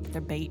out?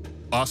 They're bait.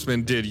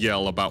 Osman did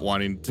yell about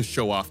wanting to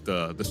show off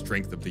the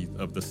strength of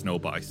the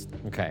Snobeist.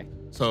 Okay.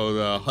 So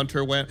the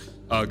hunter went.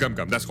 Gum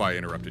Gum. That's why I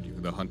interrupted you.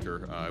 The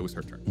hunter. It was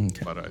her turn.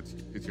 Okay. But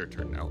it's your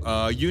turn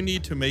now. You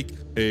need to make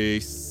a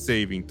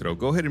saving throw.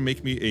 Go ahead and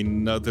make me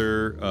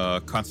another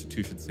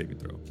Constitution saving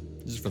throw.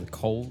 This is for the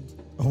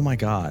cold. Oh my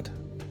God.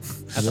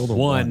 I rolled a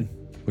 1,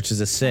 which is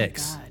a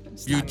 6. God,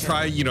 it's You not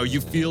try. good. You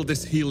feel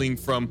this healing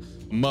from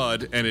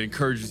mud, and it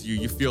encourages you.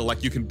 You feel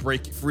like you can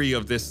break free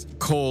of this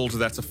cold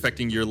that's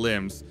affecting your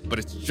limbs, but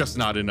it's just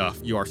not enough.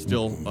 You are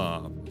still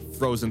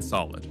frozen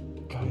solid.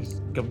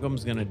 Gum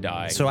Gum's gonna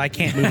die. So I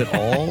can't move at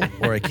all,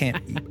 or I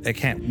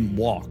can't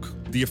walk.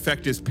 The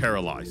effect is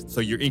paralyzed,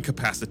 so you're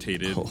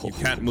incapacitated. You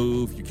can't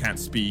move. You can't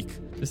speak.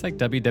 Just like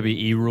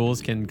WWE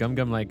rules, can Gum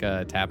Gum like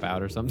tap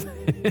out or something?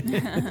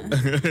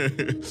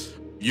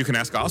 You can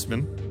ask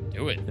Osman.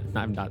 Do it.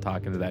 I'm not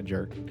talking to that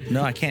jerk.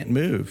 No, I can't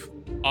move.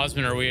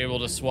 Osman, are we able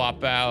to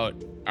swap out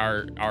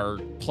our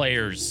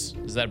players?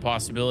 Is that a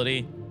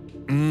possibility?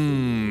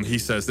 He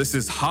says, this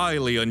is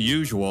highly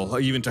unusual,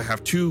 even to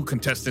have 2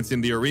 contestants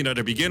in the arena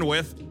to begin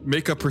with.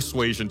 Make a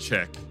persuasion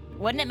check.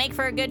 Wouldn't it make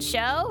for a good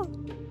show?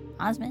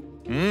 Osman?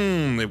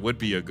 It would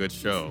be a good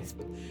show.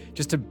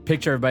 Just to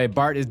picture everybody,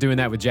 Bart is doing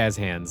that with jazz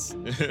hands.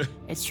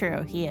 It's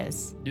true. He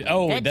is.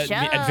 Oh, Good the show.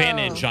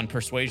 advantage on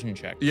persuasion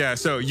check. Yeah,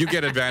 so you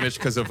get advantage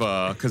because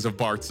of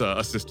Bart's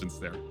assistance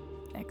there.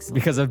 Excellent.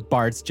 Because of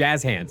Bart's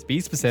jazz hands. Be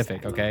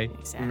specific, okay?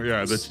 Exactly.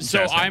 Yeah, the So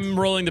jazz I'm hands.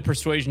 rolling the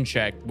persuasion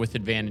check with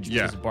advantage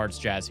because Yeah. of Bart's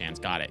jazz hands.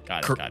 Got it.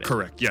 Got it.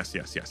 Correct. Yes.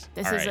 This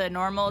All is right. a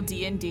normal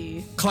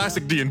D&D.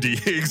 Classic D&D.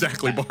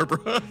 Exactly,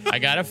 Barbara. I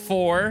got a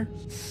 4.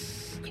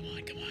 Come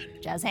on.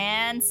 Jazz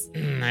hands.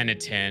 And a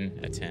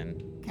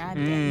 10. God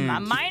damn. A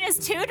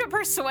 -2 to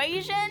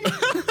persuasion?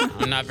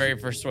 I'm not very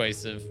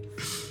persuasive.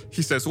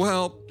 He says,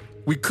 well,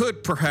 we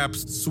could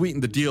perhaps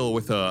sweeten the deal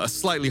with a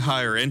slightly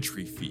higher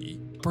entry fee.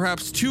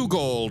 Perhaps 2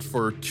 gold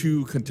for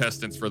 2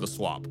 contestants for the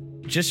swap.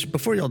 Just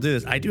before y'all do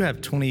this, I do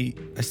have 20.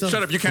 I still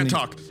Shut have up, you can't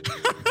 20 talk.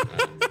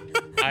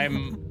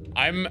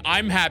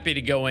 I'm happy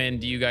to go in.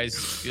 Do you guys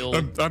feel?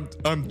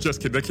 I'm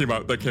just kidding.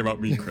 That came out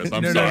mean, Chris.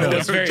 I'm No, sorry. no, no.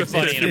 It's very Just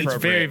funny kidding. and It's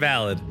very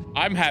valid.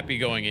 I'm happy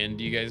going in.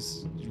 Do you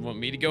guys want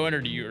me to go in,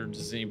 or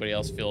does anybody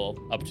else feel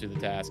up to the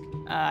task?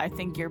 I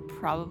think you're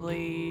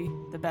probably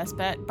the best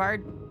bet.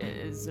 Bard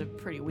is a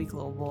pretty weak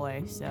little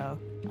boy, so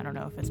I don't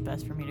know if it's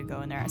best for me to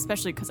go in there,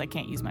 especially because I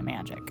can't use my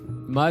magic.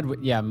 Mud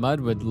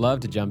would love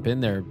to jump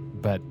in there,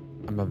 but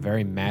I'm a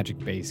very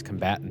magic-based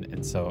combatant,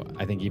 and so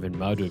I think even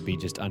Mud would be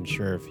just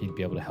unsure if he'd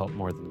be able to help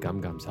more than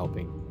Gum Gum's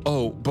helping.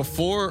 Oh,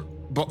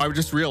 but I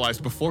just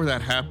realized before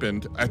that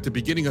happened, at the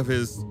beginning of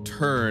his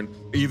turn,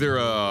 either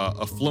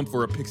a Flump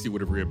or a Pixie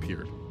would have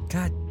reappeared.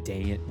 God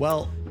dang it.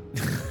 Well,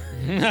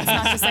 It's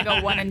not just like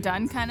a one and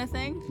done kind of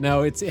thing.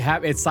 No,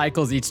 it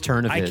cycles each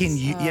turn of I his.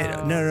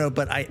 can. No,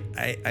 but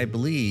I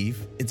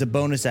believe it's a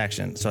bonus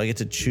action, so I get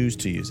to choose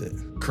to use it.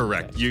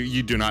 Correct. Okay.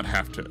 You do not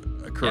have to.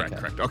 Correct.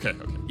 Okay. Correct. Okay.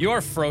 You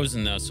are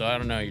frozen though, so I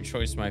don't know. Your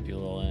choice might be a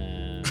little.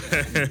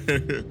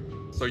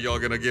 So y'all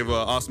gonna give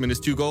Osman his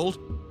 2 gold?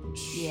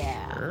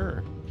 Yeah.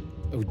 Sure.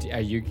 Oh,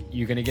 are you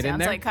gonna get in Sounds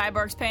there? like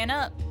Kyborg's paying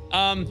up.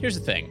 Here's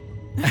the thing.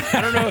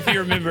 I don't know if you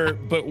remember,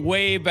 but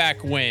way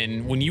back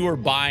when you were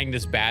buying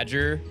this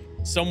badger,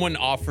 someone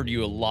offered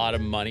you a lot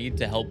of money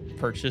to help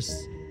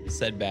purchase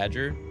said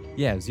badger.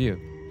 Yeah, it was you.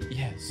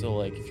 Yeah, so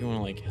like if you want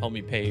to like help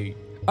me pay.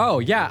 Oh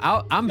yeah,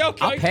 I'll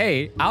Okay.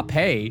 pay.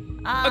 Okay,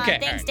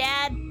 Thanks, all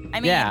Dad. I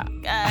mean, Yeah.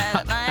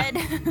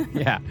 Mud.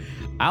 Yeah,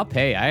 I'll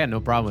pay. I got no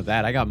problem with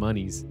that. I got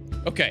monies.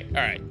 Okay,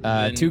 all right.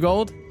 Then- 2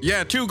 gold.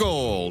 Yeah, 2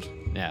 gold.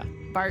 Yeah.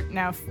 Bart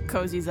now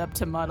cozies up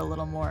to Mud a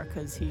little more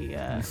because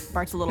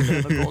Bart's a little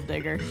bit of a gold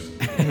digger.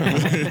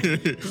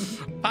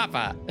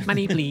 Papa.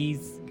 Money,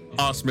 please.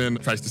 Osman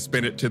tries to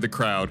spin it to the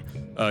crowd.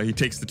 He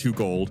takes the 2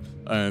 gold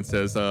and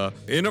says,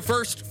 in a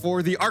first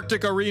for the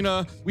Arctic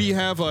Arena, we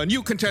have a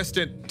new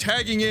contestant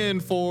tagging in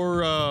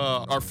for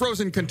our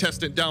frozen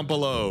contestant down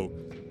below.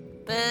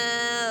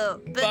 Boo.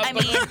 I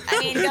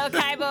mean, go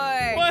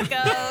Kyborg.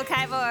 Go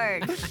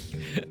Kyborg.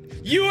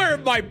 You are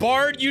my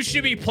bard. You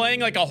should be playing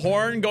like a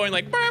horn, going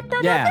like, "Burp,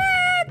 burp, Yeah.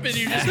 burp," and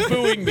you're just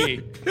booing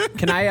me.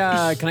 Can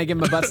I give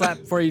him a butt slap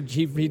before he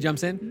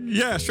jumps in?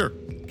 Yeah, sure.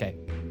 Okay.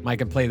 Mike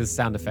can play this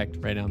sound effect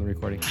right now on the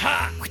recording.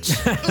 Ha!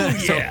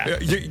 Ooh, yeah.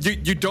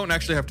 You don't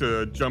actually have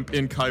to jump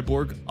in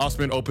Kyborg.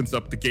 Osman opens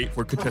up the gate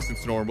where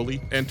contestants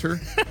normally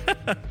enter,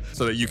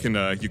 so that you can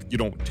you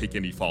don't take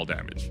any fall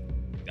damage.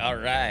 All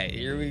right,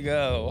 here we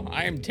go.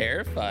 I am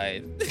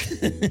terrified.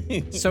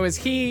 So is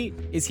he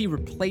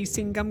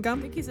replacing Gum I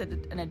Gum? think he's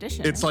an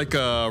addition. It's like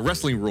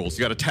wrestling rules.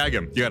 You got to tag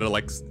him. You got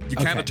to you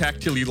can't attack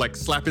till you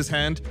slap his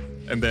hand,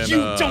 and then You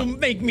don't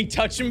make me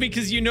touch him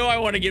because you know I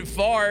want to get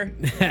far.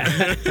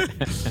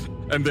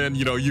 and then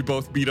you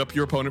both beat up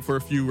your opponent for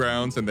a few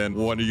rounds, and then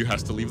one of you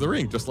has to leave the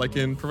ring, just like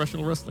in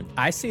professional wrestling.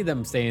 I see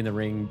them stay in the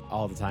ring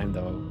all the time,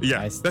 though.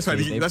 Yeah, that's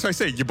why I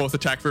say you both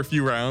attack for a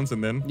few rounds,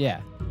 and then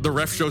Yeah. the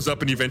ref shows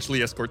up and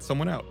eventually escorts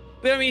someone out.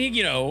 But I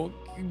mean,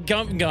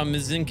 Gum Gum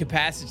is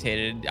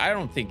incapacitated. I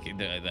don't think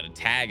that a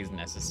tag is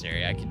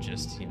necessary. I could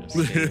just, stay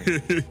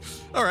there.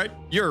 All right,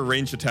 you're a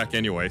ranged attack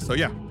anyway, so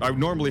yeah.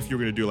 Normally, if you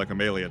were going to do like a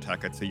melee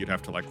attack, I'd say you'd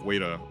have to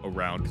wait a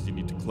round because you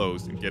need to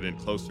close and get in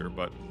closer.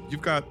 But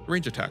you've got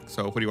range attack,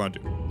 so what do you want to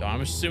do? So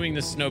I'm assuming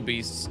the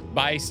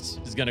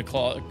Snobeist is going to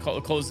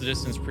close the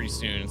distance pretty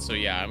soon. So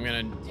yeah, I'm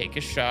going to take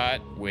a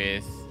shot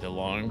with the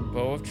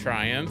longbow of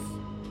triumph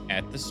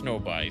at the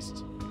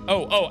Snobeist.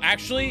 Oh,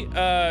 actually,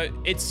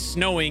 it's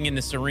snowing in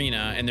this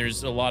arena, and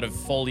there's a lot of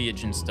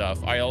foliage and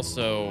stuff. I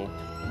also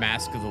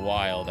Mask of the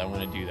Wild. I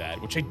want to do that,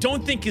 which I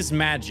don't think is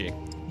magic.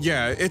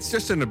 Yeah, it's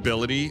just an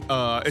ability.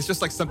 It's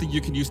just like something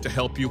you can use to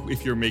help you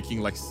if you're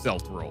making like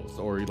stealth rolls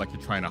or like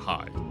you're trying to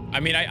hide.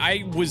 I mean,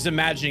 I was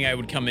imagining I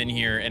would come in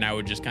here and I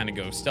would just kind of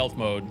go stealth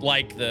mode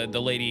like the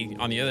lady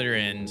on the other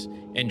end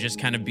and just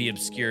kind of be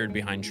obscured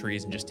behind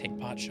trees and just take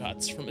pot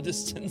shots from a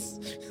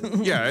distance.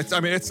 Yeah,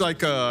 it's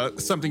like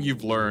something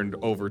you've learned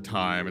over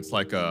time. It's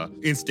like a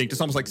instinct. It's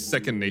almost like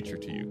second nature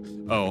to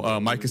you. Oh,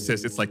 Micah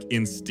says it's like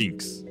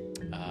instincts.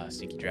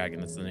 Sneaky Dragon,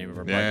 that's the name of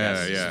our Yeah,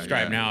 podcast. yeah,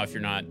 Subscribe yeah. now if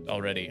you're not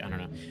already. I don't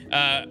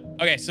know.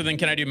 Okay, so then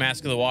can I do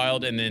Mask of the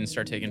Wild and then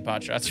start taking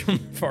pot shots from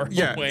far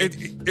Yeah, away?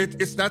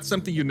 it's not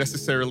something you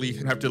necessarily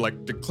have to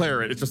like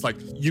declare it. It's just like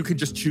you can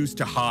just choose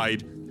to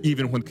hide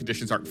even when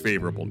conditions aren't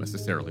favorable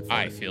necessarily. For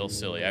I it. feel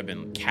silly. I've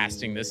been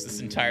casting this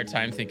entire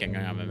time thinking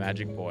I'm a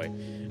magic boy.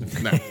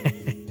 No.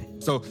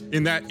 So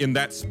in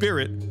that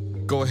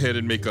spirit, go ahead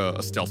and make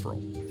a stealth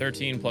roll.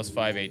 13 plus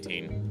 5,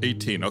 18.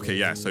 18. Okay,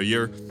 yeah. So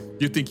you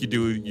think you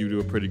do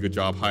a pretty good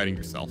job hiding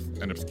yourself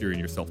and obscuring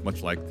yourself,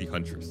 much like the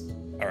Huntress.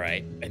 All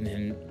right, and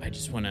then I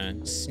just want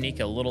to sneak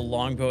a little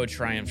longbow of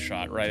triumph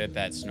shot right at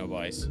that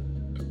Snobeist.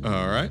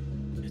 All right.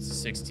 It's a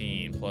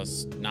 16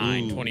 plus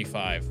 9, Ooh.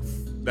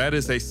 25. That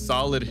is a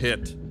solid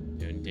hit.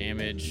 Doing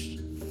damage.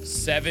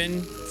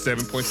 7.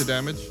 7 points of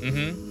damage.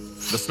 Mm-hmm.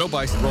 The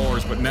Snobeist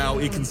roars, but now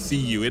it can see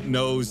you. It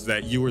knows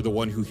that you were the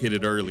one who hit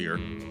it earlier.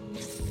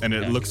 And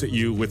it looks at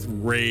you with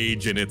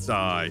rage in its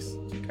eyes.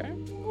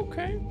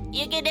 Okay.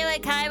 You can do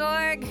it,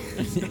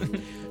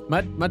 Kyborg.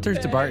 Mud turns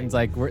to Barton's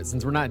like,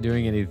 since we're not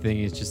doing anything,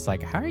 he's just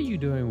like, how are you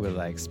doing with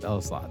like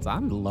spell slots?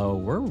 I'm low.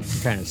 We're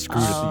kind of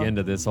screwed at the end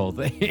of this whole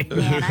thing.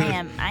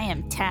 Man, I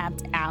am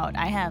tapped out.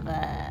 I have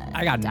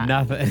I got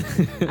nothing.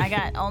 I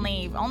got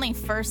only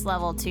first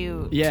level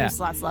two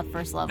slots left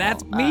first level.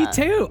 That's me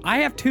too. I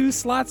have 2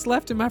 slots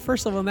left in my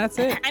first level, and that's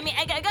it. I mean,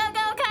 I gotta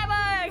go,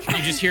 Kyborg.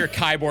 You just hear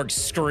Kyborg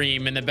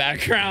scream in the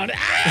background.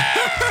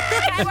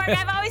 Ah! Kyborg,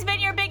 I've always been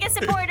your biggest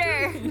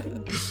supporter.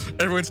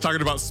 Everyone's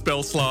talking about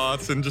spell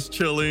slots and just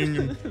chilling.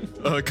 And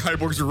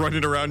Kyborg's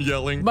running around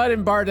yelling. Mud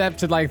and Bart have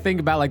to like think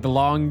about like the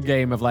long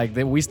game of like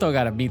we still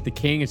got to meet the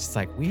king. It's just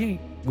like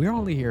we're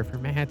only here for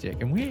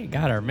magic, and we ain't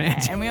got our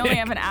magic. And we only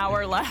have an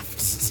hour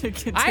left to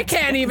get. I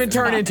can't even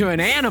turn into an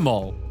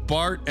animal.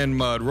 Bart and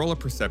Mud, roll a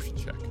perception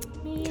check.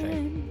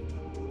 Okay.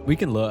 We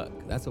can look.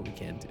 That's what we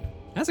can do.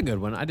 That's a good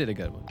one. I did a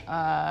good one.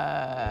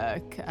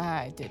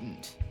 I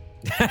didn't.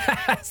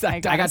 I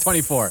got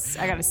 24.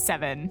 I got a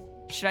 7.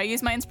 Should I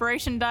use my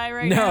inspiration die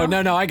right now?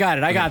 No. I got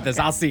it. I got this.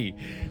 I'll see.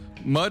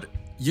 Mud,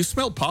 you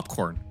smelled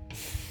popcorn.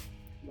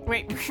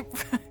 Wait,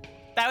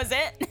 that was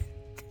it?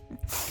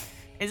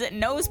 Is it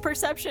nose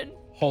perception?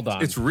 Hold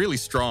on. It's really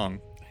strong.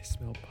 I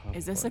smell popcorn.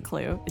 Is this a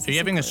clue? Are you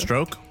having a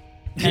stroke?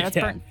 No, that's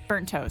Yeah.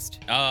 burnt toast.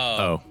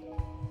 Oh.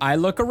 I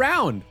look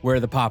around where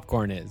the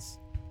popcorn is.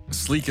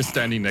 Sleek is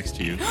standing next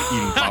to you,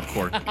 eating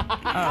popcorn.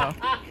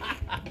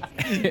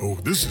 Oh,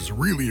 this is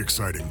really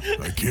exciting.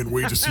 I can't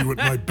wait to see what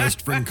my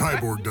best friend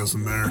Kyborg does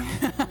in there.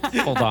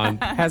 Hold on.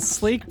 Has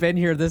Sleek been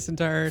here this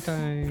entire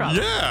time?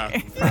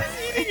 Yeah.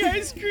 Eating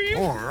ice cream.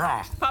 Oh,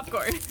 yeah.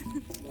 Popcorn. This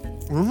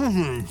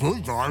is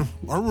good, guys.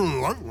 I really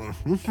like this.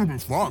 This should be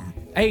fun.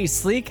 Hey,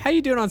 Sleek, how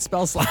you doing on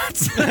spell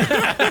slots?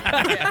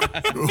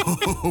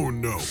 Oh,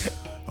 no.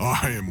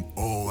 I am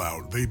all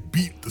out. They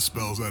beat the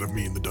spells out of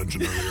me in the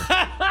dungeon earlier.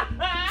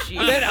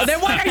 then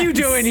what are you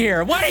doing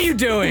here? What are you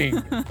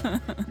doing?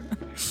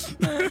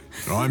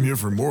 I'm here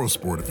for moral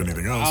support, if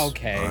anything else.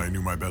 Okay. I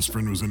knew my best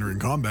friend was entering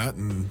combat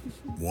and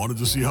wanted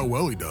to see how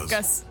well he does.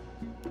 Gus,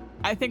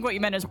 I think what you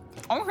meant is,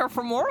 I'm here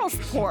for moral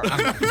support.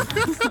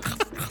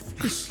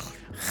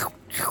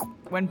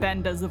 When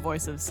Ben does the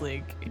voice of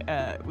Sleek,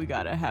 we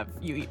gotta have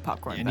you eat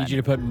popcorn. I Ben. need you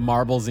to put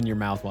marbles in your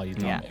mouth while you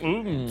talk. Yeah.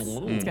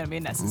 It's gonna be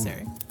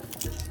necessary.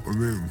 I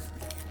mean,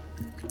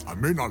 I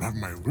may not have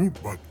my loot,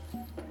 but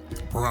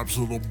perhaps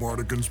a little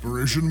bardic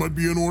inspiration might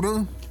be in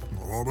order.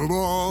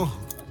 Da-da-da.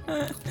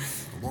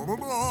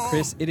 Da-da-da.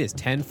 Chris, it is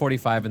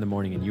 10:45 in the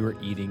morning and you are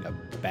eating a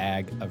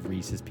bag of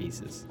Reese's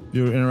Pieces.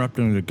 You're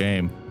interrupting the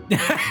game.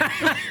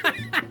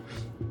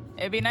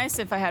 It'd be nice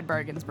if I had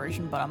bardic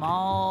inspiration, but I'm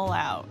all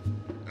out.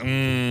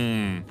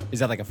 Is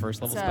that like a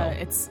first level spell?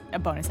 It's a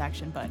bonus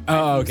action, but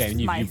Oh, I've okay, used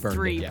and you my burned it,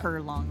 3 yeah.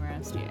 per long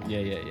rest. Yeah.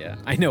 Yeah.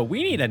 I know.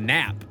 We need a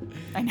nap.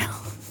 I know,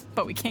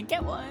 but we can't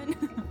get one.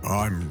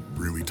 I'm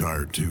really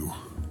tired too.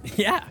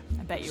 Yeah.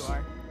 I bet you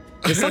are.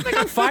 Is something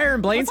on fire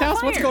in Blaine's What's on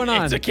house? What's fire? going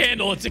on? It's a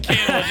candle. It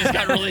just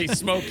got really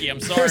smoky. I'm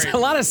sorry. There's a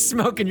lot of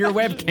smoke in your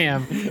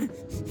webcam.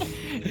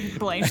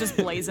 Blaine's just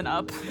blazing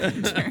up.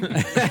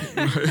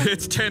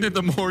 It's 10 in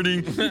the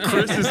morning.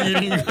 Chris is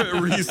eating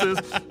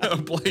Reese's.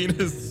 Blaine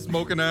is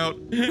smoking out.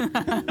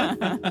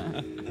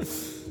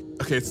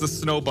 Okay, it's the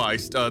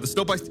Snobeist. The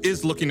Snobeist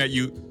is looking at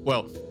you.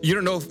 Well, you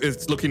don't know if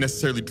it's looking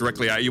necessarily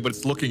directly at you, but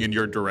it's looking in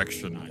your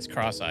direction, It's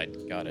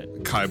cross-eyed. Got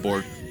it.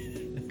 Kyborg.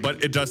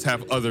 But it does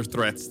have other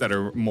threats that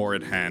are more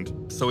at hand.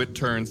 So it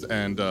turns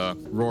and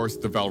roars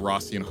the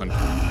Valrossian hunter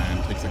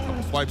and takes a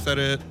couple swipes at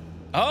it.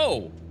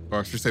 Oh, Or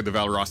I should say the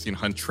Valrossian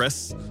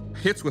huntress.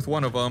 Hits with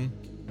one of them,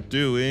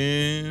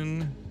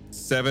 doing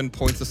 7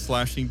 points of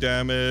slashing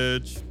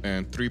damage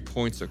and 3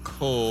 points of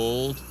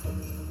cold.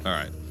 All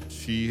right.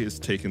 She is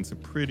taking some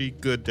pretty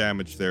good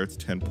damage there. It's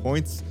 10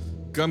 points.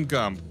 Gum,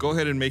 go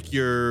ahead and make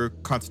your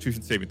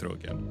Constitution saving throw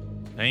again.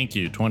 Thank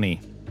you. 20.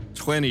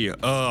 20.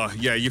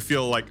 Yeah, you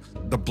feel like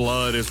the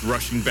blood is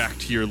rushing back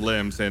to your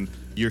limbs and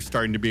you're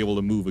starting to be able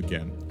to move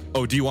again.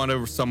 Oh, do you want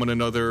to summon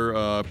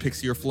another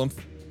pixie or flump?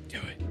 do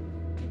it.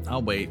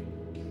 I'll wait.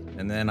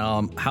 And then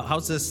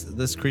how's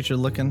this creature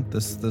looking?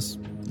 This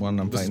one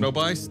I'm The fighting.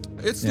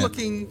 Snobeist? It's Yeah.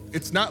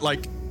 it's not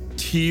like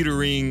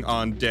teetering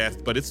on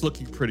death, but it's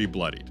looking pretty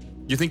bloodied.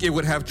 You think it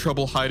would have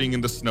trouble hiding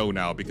in the snow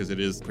now because it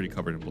is pretty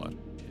covered in blood.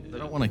 I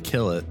don't want to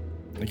kill it.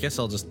 I guess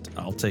I'll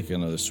take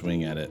another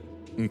swing at it.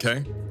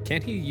 Okay.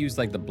 Can't he use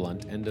like the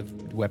blunt end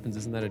of weapons?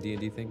 Isn't that a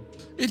D&D thing?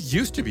 It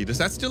used to be. Does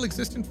that still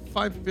exist in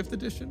 5th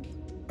edition?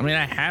 I mean,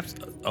 I have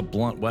a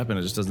blunt weapon.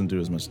 It just doesn't do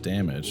as much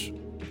damage.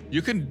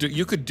 You could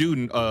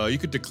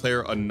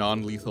declare a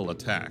non-lethal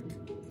attack.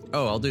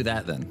 Oh, I'll do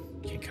that then.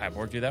 Can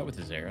Kyborg do that with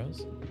his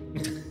arrows?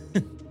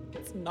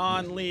 It's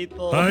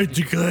non-lethal. I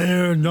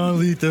declare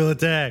non-lethal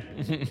attack.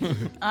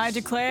 I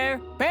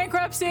declare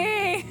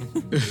bankruptcy.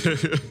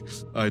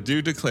 I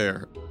do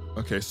declare.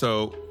 Okay,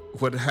 so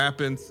what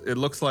happens, it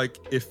looks like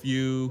if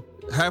you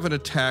have an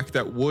attack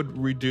that would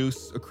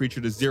reduce a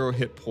creature to 0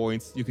 hit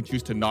points, you can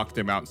choose to knock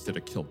them out instead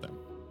of kill them.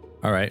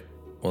 All right.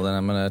 Well, then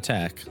I'm going to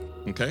attack.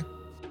 Okay?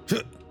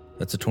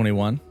 That's a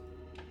 21.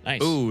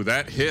 Nice. Ooh,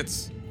 that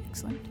hits.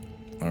 Excellent.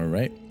 All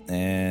right.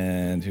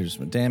 And here's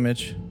my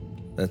damage.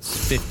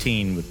 That's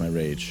 15 with my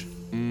rage.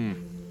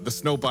 The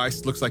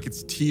Snobeist looks like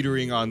it's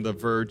teetering on the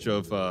verge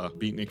of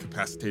being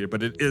incapacitated,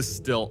 but it is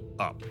still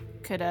up.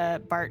 Could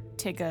Bart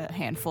take a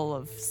handful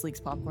of Sleek's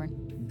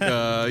popcorn?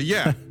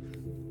 Yeah.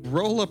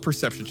 Roll a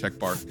perception check,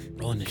 Bart.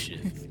 Roll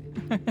initiative.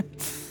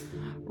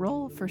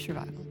 Roll for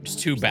survival. There's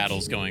 2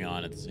 battles going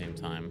on at the same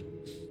time.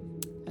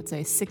 That's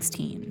a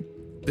 16.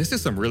 This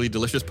is some really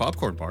delicious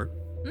popcorn, Bart.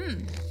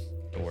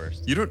 The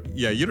worst. You don't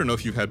know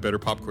if you've had better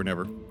popcorn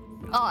ever.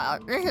 Oh,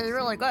 this is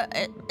really good.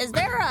 Is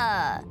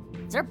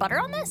there butter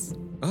on this?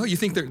 Oh, you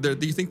think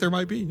there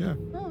might be? Yeah.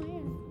 Oh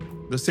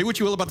yeah. Say what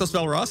you will about those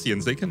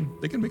Valrossians, they can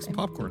make some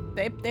popcorn.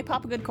 They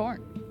pop a good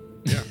corn.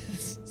 Yeah.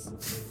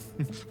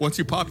 Once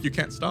you pop, you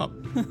can't stop.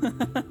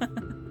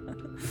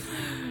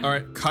 All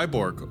right,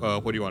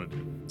 Kyborg, what do you want to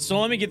do? So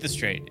let me get this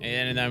straight,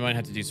 and I might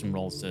have to do some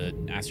rolls to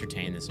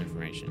ascertain this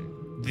information.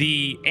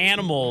 The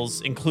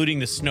animals, including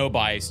the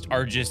Snobeist,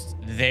 are just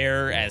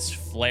there as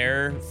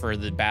flair for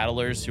the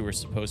battlers who were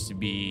supposed to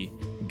be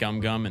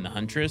Gum and the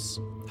Huntress.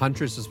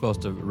 Huntress is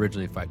supposed to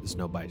originally fight the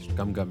Snobeist.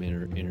 Gum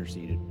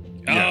interceded.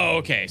 Oh,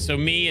 okay. So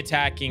me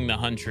attacking the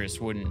Huntress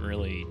wouldn't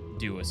really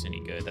do us any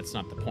good. That's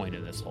not the point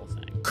of this whole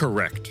thing.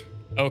 Correct.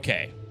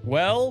 Okay.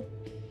 Well,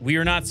 we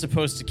are not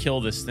supposed to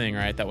kill this thing,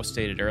 right? That was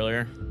stated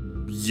earlier.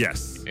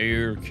 Yes.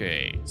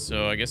 Okay,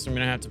 so I guess I'm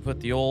gonna have to put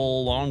the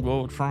old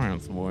longbow of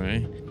triumph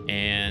away.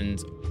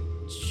 And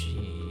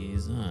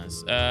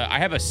Jesus, I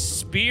have a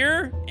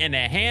spear and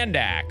a hand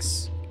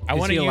axe.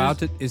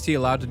 Is he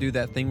allowed to do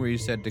that thing where you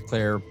said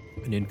declare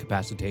an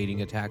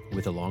incapacitating attack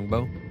with a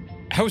longbow?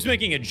 I was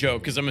making a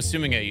joke because I'm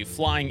assuming a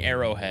flying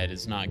arrowhead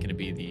is not gonna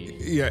be the.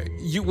 Yeah.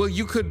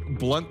 You could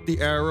blunt the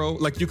arrow.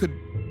 Like you could.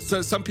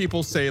 So some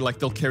people say like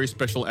they'll carry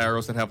special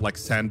arrows that have like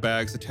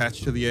sandbags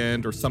attached to the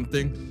end or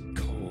something.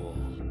 Cool.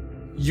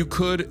 You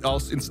could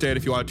also instead,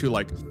 if you wanted to,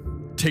 like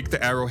take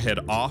the arrowhead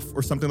off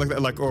or something like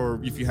that. Like, or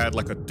if you had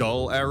like a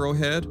dull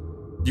arrowhead,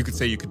 you could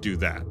say you could do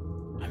that.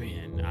 I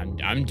mean,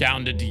 I'm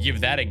down to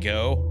give that a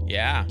go.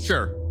 Yeah.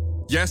 Sure.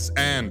 Yes,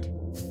 and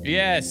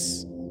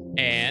Yes.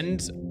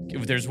 And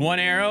if there's one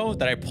arrow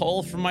that I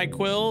pull from my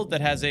quill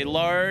that has a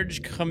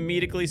large,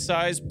 comedically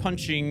sized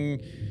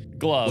punching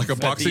glove. Like a at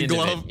the boxing end of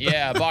it. glove?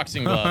 Yeah,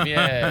 boxing glove.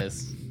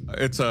 Yes.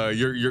 it's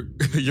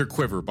your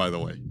quiver, by the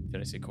way.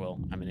 Did I say quill?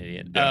 I'm an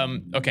idiot. Yeah.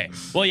 Okay.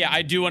 Well, yeah,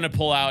 I do want to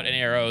pull out an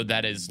arrow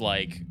that is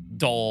like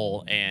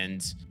dull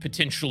and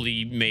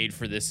potentially made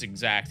for this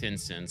exact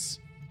instance.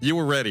 You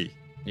were ready.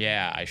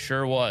 Yeah, I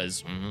sure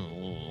was.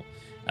 And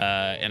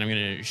I'm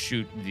going to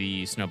shoot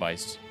the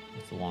Snobeist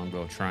with the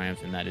longbow of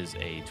triumph, and that is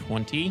a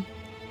 20.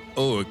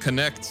 Oh, it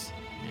connects.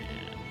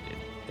 And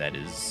that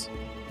is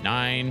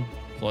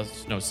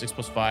 6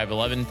 plus 5,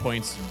 11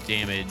 points of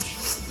damage.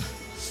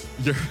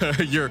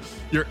 Your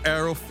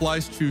arrow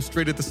flies true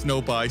straight at the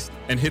Snobeist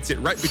and hits it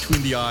right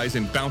between the eyes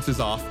and bounces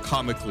off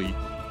comically.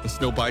 The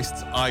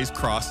Snobeist's eyes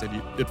cross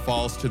and it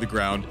falls to the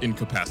ground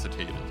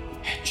incapacitated.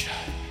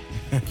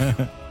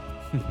 Headshot.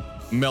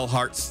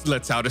 Melhart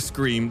lets out a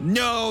scream.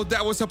 No,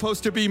 that was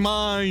supposed to be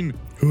mine.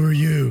 Who are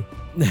you?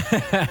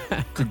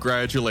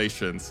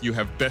 Congratulations, you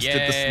have bested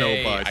the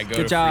Snobeist. I go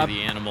Good to job. free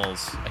the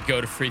animals. I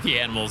go to free the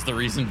animals. The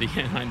reason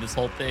behind this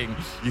whole thing.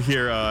 You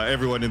hear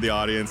everyone in the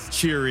audience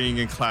cheering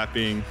and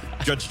clapping.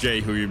 Judge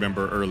Jay, who you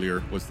remember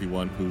earlier, was the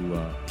one who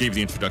gave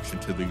the introduction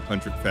to the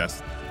 100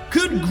 Fest.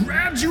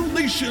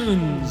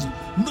 Congratulations!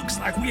 Looks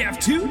like we have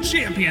 2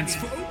 champions,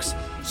 folks.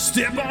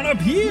 Step on up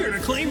here to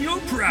claim your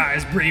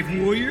prize, brave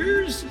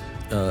warriors.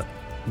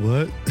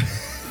 What?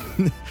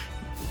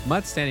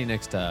 Mutt's standing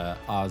next to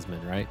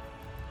Osman, right?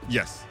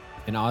 Yes.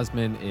 And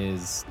Osman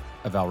is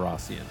a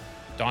Valrossian.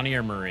 Donnie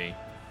or Marie?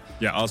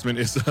 Yeah, Osman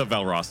is a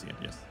Valrossian,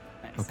 yes.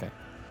 Nice. Okay.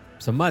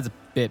 So Mutt's a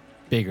bit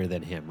bigger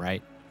than him,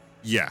 right?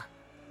 Yeah.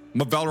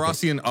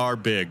 Valrossian are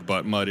big,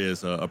 but Mud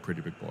is a pretty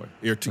big boy.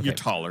 You're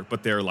taller,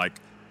 but they're like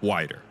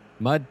wider.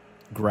 Mud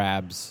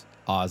grabs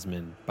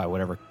Osman by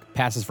whatever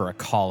passes for a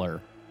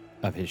collar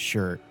of his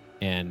shirt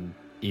and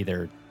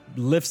either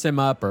lifts him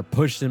up or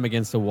pushes him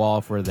against the wall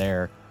if we're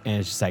there.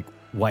 And it's just like,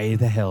 why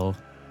the hell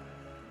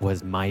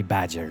was my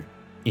badger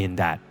in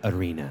that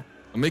arena?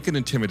 I'll make an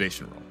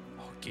intimidation roll.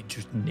 Oh,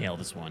 just nail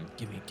this one.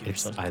 Give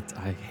yourself. I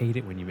hate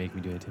it when you make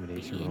me do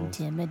intimidation rolls.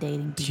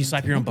 Intimidating. Did you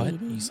slap your own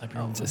butt? You slap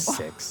your own It's a butt?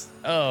 6.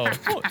 Oh,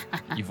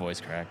 you voice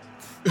cracked.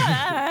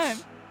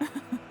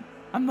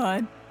 I'm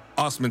Mud.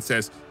 Osman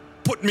says,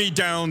 put me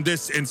down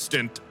this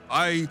instant.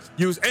 I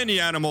use any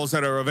animals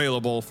that are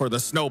available for the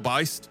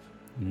Snobeist.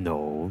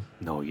 No,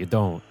 you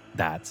don't.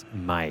 That's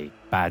my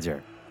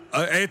badger.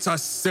 It's a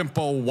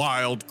simple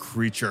wild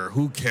creature.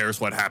 Who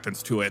cares what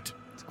happens to it?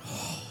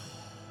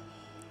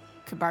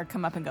 Could Bard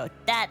come up and go,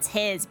 that's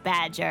his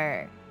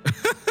badger.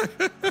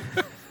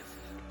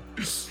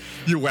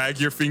 You wag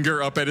your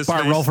finger up at his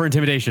Bart, face. roll for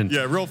intimidation.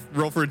 Yeah,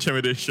 roll for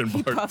intimidation,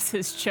 He Bart. puffs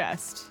his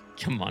chest.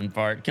 Come on,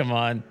 Bart. Come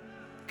on.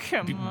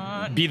 Come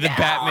on. Be the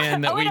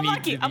Batman that oh, we wait, need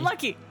to be. I'm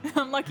lucky.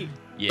 I'm lucky.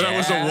 Yeah. That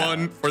was a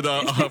 1 for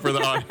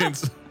the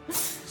audience.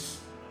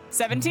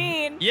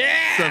 17.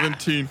 Yeah.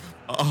 17.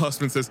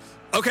 Osman says,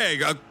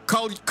 okay,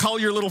 call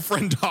your little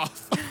friend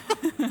off.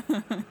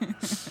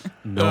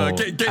 No,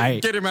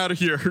 Get him out of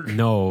here.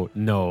 No.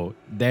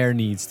 There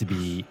needs to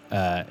be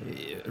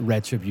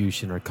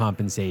retribution or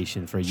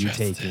compensation for you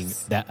taking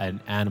an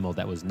animal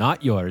that was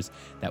not yours,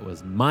 that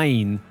was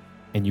mine,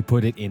 and you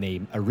put it in a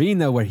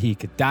arena where he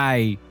could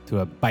die to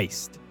a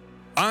beist.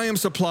 I am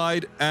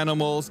supplied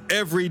animals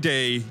every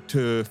day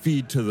to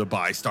feed to the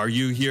beist. Are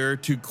you here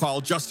to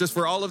call justice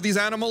for all of these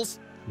animals?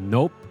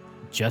 Nope,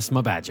 just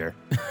my badger.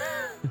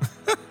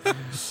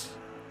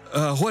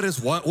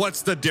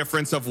 What's the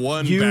difference of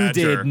one You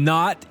badger?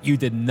 You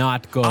did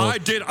not go.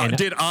 Did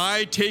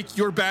I take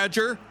your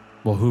badger?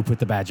 Well, who put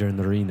the badger in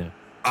the arena?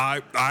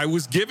 I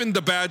was given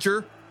the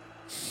badger.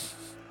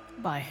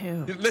 By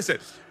who? Listen,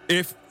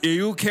 if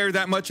you care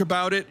that much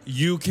about it,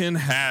 you can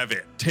have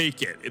it.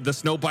 Take it. The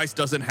Snobeist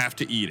doesn't have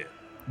to eat it.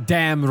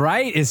 Damn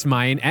right, it's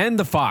mine and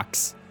the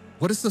fox.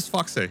 What does this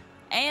fox say?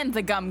 And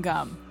the gum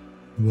gum.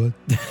 What?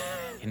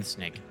 And the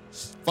snake.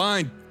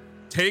 Fine.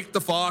 Take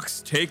the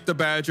fox, take the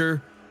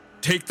badger,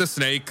 take the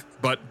snake,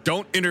 but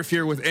don't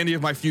interfere with any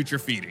of my future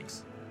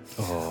feedings.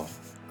 Oh,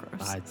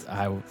 Gross.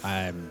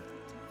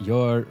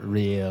 you're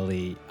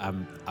really,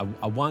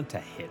 I want to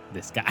hit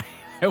this guy.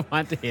 I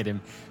want to hit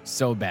him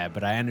so bad,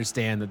 but I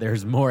understand that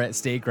there's more at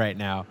stake right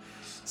now.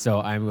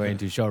 So I'm going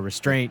to show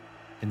restraint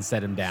and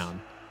set him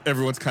down.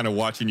 Everyone's kind of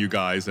watching you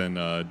guys, and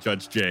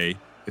Judge Jay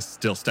is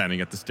still standing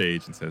at the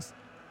stage and says,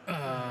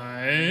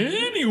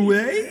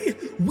 Anyway,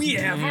 we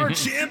have our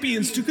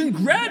champions to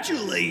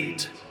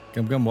congratulate.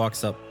 Gum Gum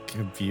walks up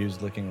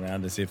confused, looking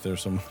around to see if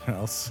there's someone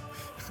else.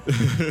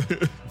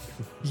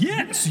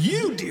 Yes,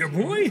 you, dear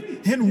boy.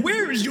 And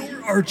where is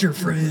your archer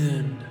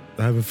friend?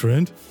 I have a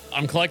friend.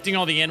 I'm collecting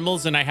all the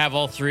animals, and I have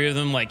all 3 of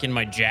them like in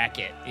my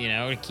jacket,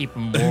 to keep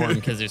them warm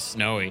because it's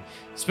snowy.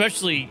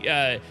 Especially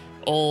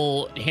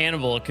old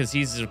Hannibal, because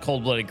he's a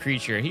cold-blooded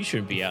creature. He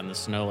shouldn't be out in the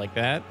snow like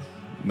that.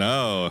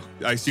 No.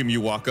 I assume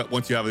you walk up.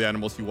 Once you have the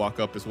animals, you walk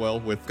up as well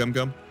with Gum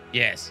Gum?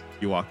 Yes.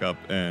 You walk up,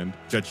 and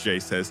Judge Jay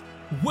says,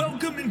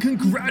 Welcome and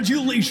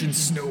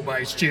congratulations,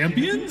 Snobeist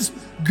champions.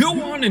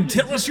 Go on and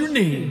tell us your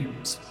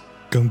names.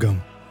 Gum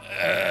Gum.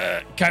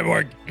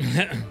 Kyborg.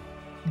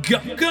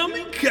 Gum Gum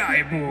and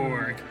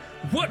Kyborg.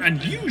 What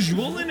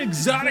unusual and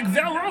exotic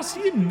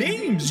Valrossian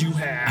names you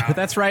have.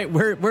 That's right.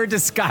 We're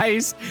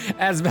disguised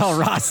as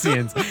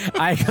Valrossians.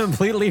 I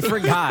completely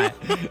forgot.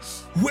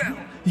 Well,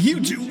 you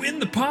two win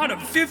the pot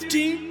of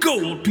 15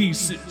 gold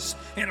pieces.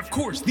 And of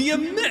course, the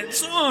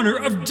immense honor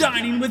of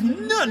dining with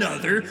none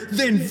other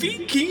than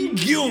Viking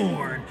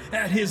Bjorn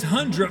at his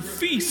 100th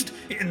feast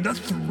in the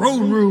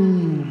throne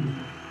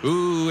room.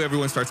 ooh,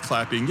 everyone starts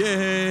clapping.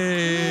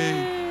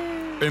 Yay!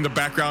 In the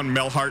background,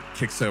 Melhart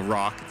kicks a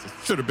rock. It says,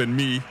 should have been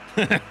me.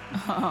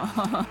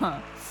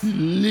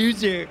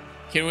 Loser.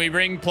 Can we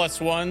bring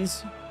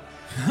 +1s?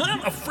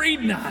 I'm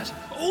afraid not.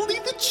 Only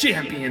the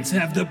champions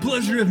have the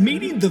pleasure of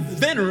meeting the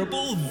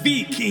venerable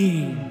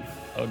Viking.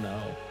 Oh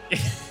no.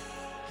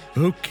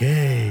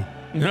 Okay.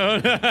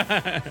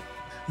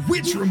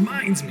 Which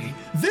reminds me,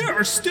 there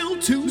are still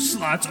 2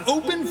 slots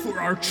open for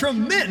our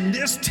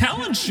tremendous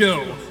talent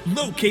show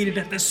located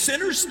at the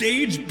Center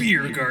Stage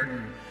Beer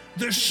Garden.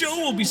 The show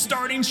will be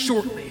starting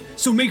shortly,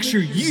 so make sure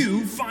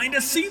you find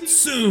a seat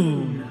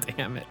soon.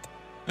 Damn it.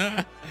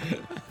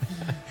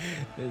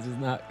 This is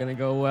not going to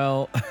go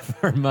well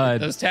for Mud.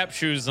 Those tap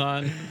shoes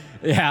on.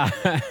 Yeah.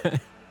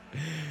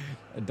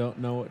 I don't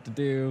know what to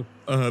do.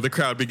 The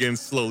crowd begins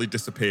slowly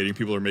dissipating.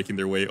 People are making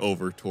their way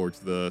over towards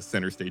the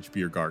Center Stage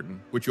Beer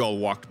Garden, which you all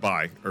walked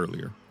by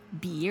earlier.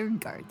 Beer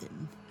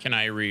garden. Can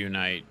I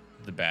reunite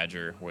the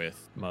badger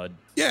with Mud?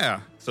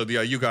 Yeah. So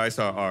you guys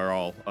are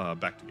all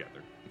back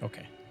together.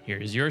 Okay.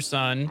 Here's your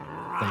son.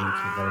 Thank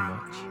you very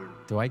much.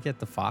 Do I get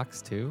the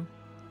fox too?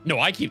 No,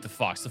 I keep the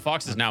fox. The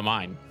fox is now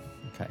mine.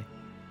 Okay.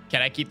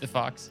 Can I keep the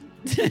fox?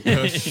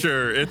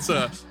 Sure. It's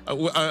I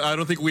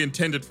don't think we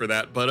intended for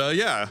that, but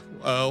yeah.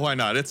 Why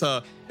not? It's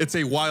a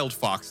wild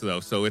fox though,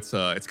 so it's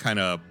kind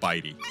of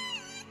bitey.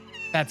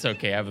 That's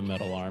okay. I have a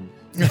metal arm.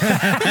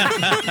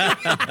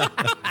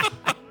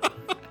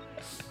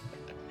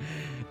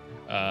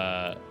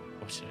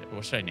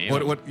 What should I name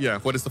him?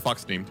 What is the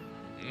fox named?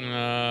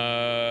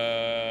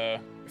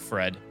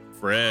 Fred.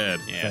 Fred.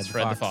 Yeah, it's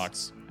Fred the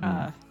fox.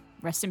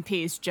 Rest in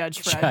peace, Judge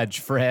Fred. Judge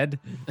Fred.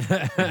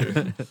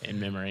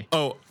 In memory.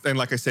 Oh, and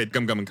like I said,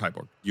 Gum Gum and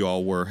Kyborg, you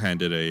all were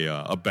handed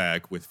a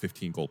bag with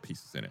 15 gold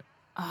pieces in it.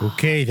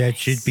 Okay, that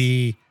should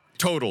be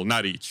Total,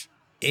 not each.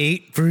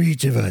 8 for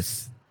each of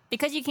us.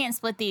 Because you can't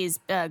split these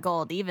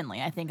gold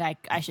evenly, I think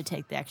I should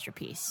take the extra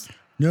piece.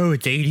 No,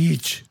 it's 8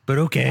 each, but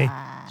okay.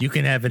 You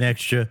can have an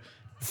extra.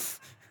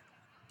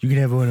 You can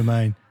have one of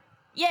mine.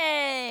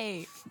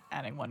 Yay!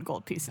 Adding 1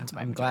 gold piece into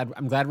my I'm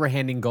glad we're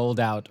handing gold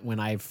out when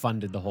I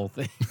funded the whole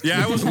thing.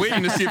 Yeah, I was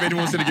waiting to see if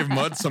anyone was going to give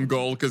Mud some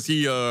gold because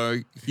he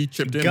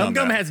chipped in Gum on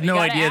Gum that. has no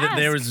gotta idea that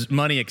there ask. was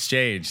money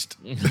exchanged.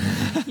 You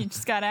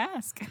just gotta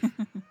ask.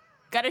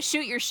 Gotta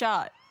shoot your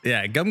shot.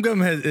 Yeah, Gum Gum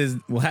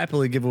will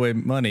happily give away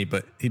money,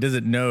 but he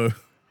doesn't know.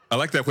 I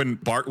like that when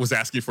Bart was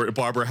asking for it,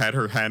 Barbara had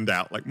her hand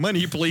out like,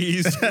 money,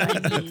 please.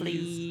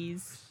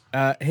 Please.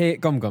 Hey,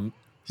 Gum Gum.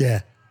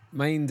 Yeah.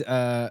 Mind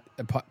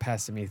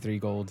passing me 3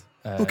 gold?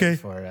 Okay.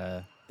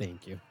 For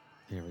thank you.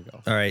 Here we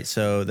go. All right,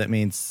 so that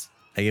means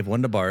I give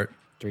 1 to Bart,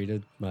 3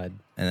 to Mud.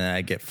 and then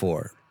I get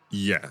 4.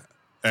 Yeah.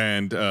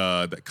 And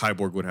that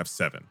Kyborg would have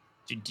 7.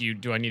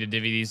 Do I need to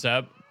divvy these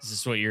up? Is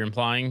this what you're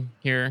implying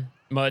here,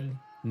 Mud?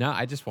 No,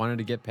 I just wanted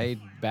to get paid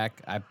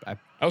back.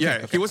 Okay.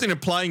 Yeah, he wasn't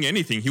implying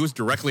anything. He was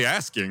directly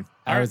asking.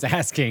 I was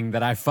asking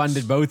that I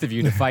funded both of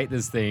you to fight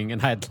this thing,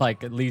 and I'd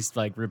like at least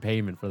like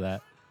repayment for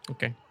that.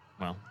 Okay.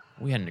 Well,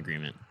 we had an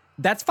agreement.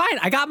 That's fine.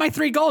 I got my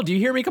 3 gold. Do you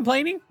hear me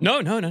complaining? No.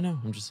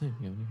 I'm just saying.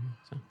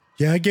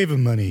 Yeah, I gave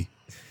him money.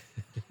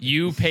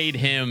 You paid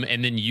him,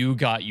 and then you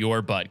got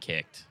your butt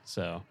kicked.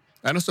 So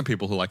I know some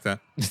people who like that.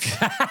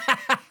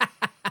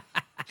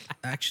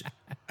 Actually,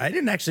 I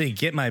didn't actually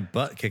get my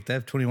butt kicked. I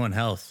have 21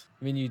 health.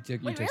 I mean, you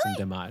took some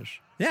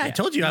damage. Yeah, I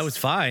told you I was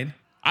fine.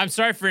 I'm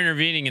sorry for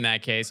intervening in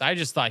that case. I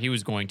just thought he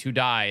was going to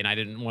die, and I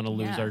didn't want to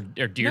lose Yeah.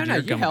 our dear No,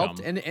 you Gum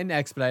helped Gum. and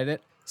expedited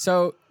it.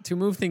 So to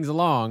move things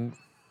along,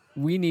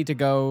 we need to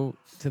go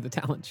to the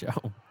talent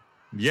show.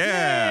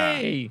 Yeah.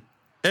 Hey.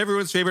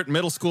 Everyone's favorite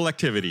middle school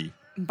activity.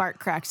 Bart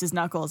cracks his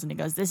knuckles and he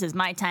goes, "This is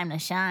my time to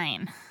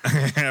shine."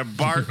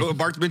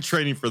 Bart's been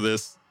training for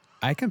this.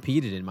 I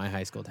competed in my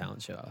high school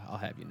talent show. I'll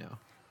have you know.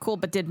 Cool,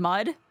 but did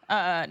Mud?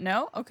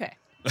 No? Okay.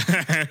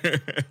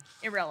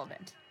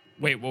 Irrelevant.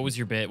 Wait, what was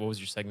your bit? What was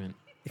your segment?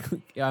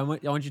 Yeah, I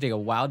want you to take a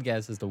wild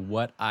guess as to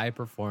what I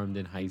performed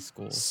in high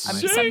school.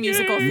 Some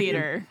musical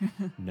theater.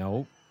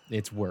 No,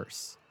 it's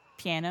worse.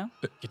 Piano.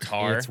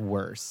 Guitar. It's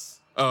worse.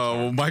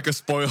 Oh,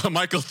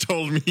 Michael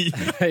told me.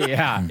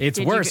 Yeah, it's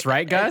Did worse,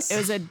 right, Gus? It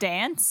was a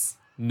dance.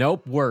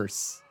 Nope,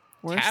 worse.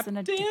 Worse Tap than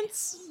a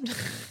dance?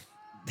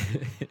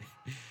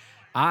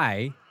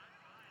 I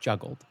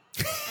juggled.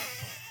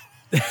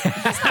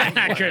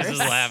 Chris is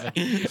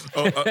laughing.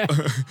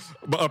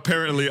 But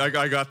apparently, I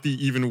got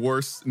the even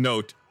worse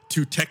note.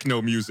 to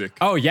techno music.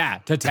 Oh, yeah,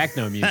 to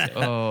techno music.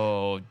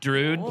 Oh,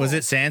 Druid. Was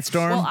it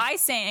Sandstorm? Well, I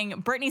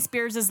sang Britney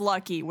Spears is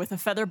Lucky with a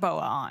feather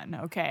boa on,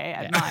 okay,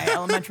 at my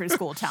elementary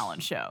school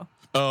talent show.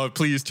 Oh,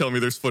 please tell me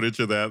there's footage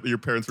of that. Your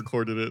parents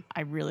recorded it.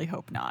 I really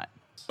hope not.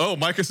 Oh,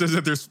 Micah says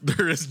that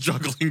there is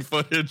juggling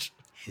footage.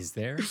 Is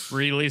there?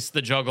 Release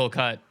the juggle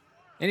cut.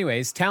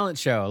 Anyways, talent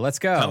show. Let's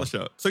go. Talent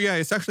show. So yeah,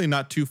 it's actually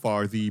not too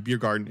far. The beer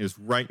garden is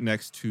right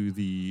next to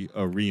the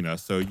arena.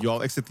 So you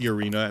all exit the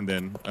arena, and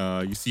then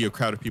you see a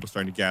crowd of people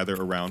starting to gather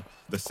around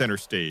the center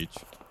stage.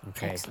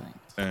 Okay. Excellent.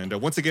 And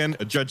once again,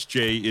 Judge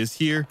Jay is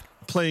here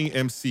playing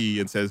MC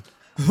and says,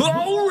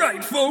 All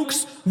right,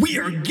 folks, we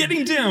are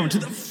getting down to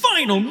the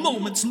final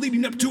moments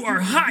leading up to our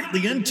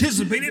highly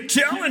anticipated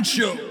talent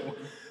show.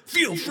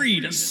 Feel free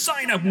to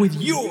sign up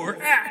with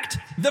your act.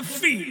 The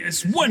fee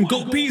is 1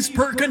 gold piece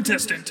per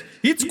contestant.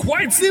 It's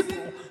quite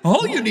simple.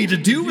 All you need to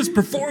do is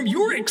perform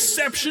your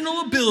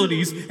exceptional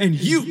abilities, and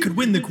you could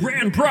win the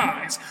grand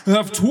prize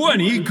of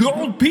 20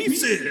 gold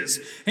pieces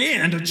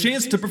and a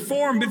chance to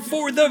perform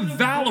before the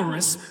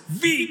valorous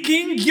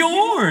Viking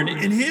Bjorn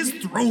in his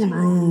throne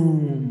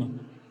room.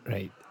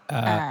 Right.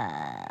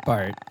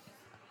 Bart,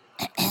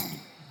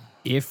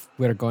 if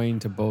we're going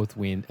to both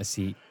win a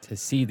seat to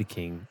see the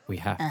king, we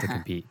have to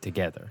compete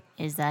together.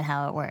 Is that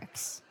how it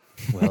works?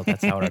 Well,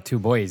 that's how our two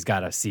boys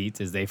got a seat,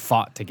 is they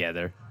fought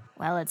together.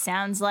 Well, it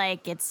sounds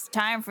like it's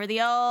time for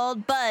the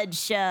old Bud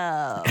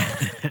show.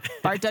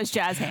 Bart does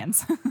jazz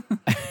hands.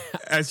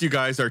 as you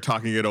guys are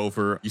talking it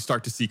over, you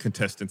start to see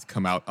contestants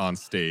come out on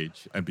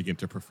stage and begin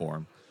to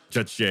perform.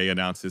 Judge Jay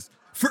announces,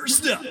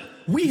 First up,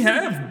 we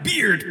have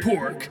Beard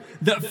Pork,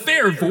 the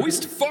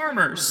fair-voiced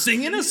farmer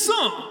singing a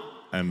song.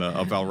 and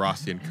a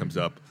Valrossian comes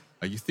up.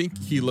 You think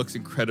he looks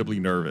incredibly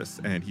nervous,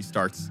 and he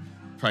starts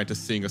trying to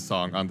sing a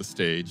song on the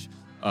stage,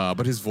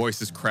 but his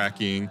voice is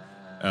cracking.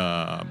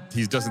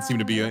 He doesn't seem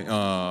to be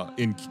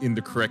in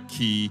the correct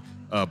key.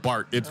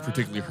 Bart, it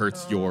particularly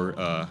hurts your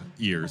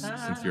ears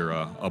since you're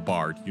a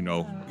bard. You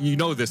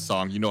know this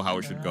song. You know how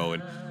it should go,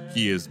 and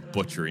he is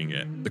butchering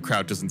it. The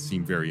crowd doesn't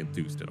seem very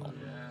enthused at all.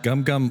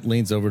 Gum Gum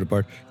leans over to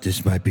Bart.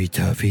 This might be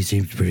tough. He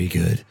seems pretty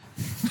good.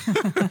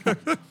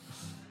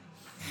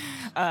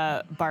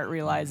 Bart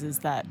realizes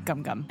that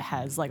Gum Gum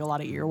has like a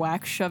lot of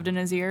earwax shoved in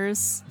his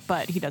ears,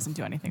 but he doesn't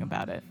do anything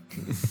about it.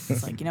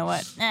 It's like, you know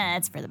what?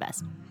 It's for the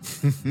best.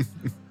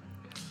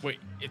 Wait,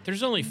 if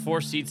there's only 4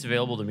 seats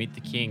available to meet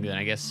the king, then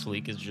I guess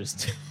Sleek is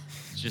just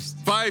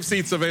 5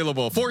 seats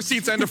available, 4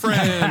 seats and a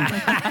friend.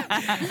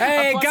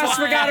 Hey, Gus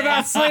forgot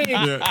about Sleek.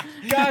 Yeah.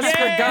 Gus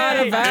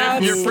forgot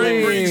about If your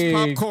friend brings Sleek.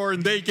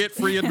 popcorn, they get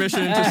free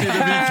admission to see the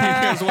meeting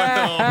as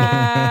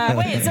well.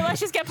 Wait, so let's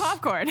just get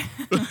popcorn.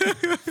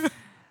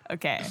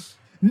 Okay.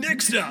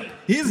 Next up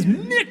is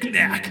Knick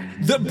Knack,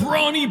 the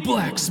brawny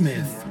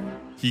blacksmith.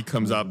 He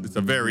comes up. It's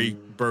a very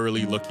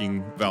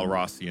burly-looking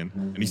Valrossian,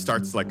 and he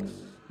starts like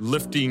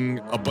lifting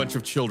a bunch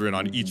of children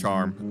on each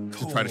arm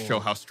to try to show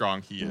how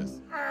strong he is.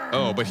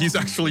 Oh, but he's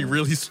actually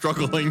really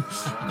struggling.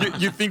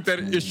 You think that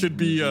it should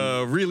be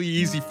a really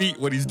easy feat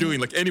what he's doing,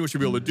 like anyone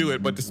should be able to do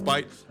it, but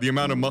despite the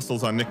amount of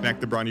muscles on Knick Knack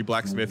the Brawny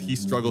Blacksmith, he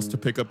struggles to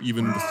pick up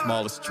even the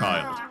smallest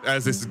child.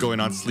 As this is going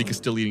on, Sleek is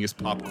still eating his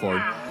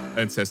popcorn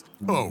and says,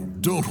 Oh,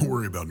 don't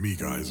worry about me,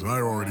 guys. I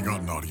already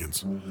got an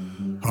audience.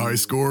 High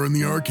score in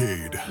the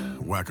arcade.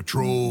 Whack a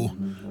troll,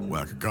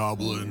 whack a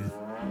goblin,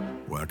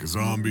 whack a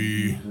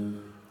zombie.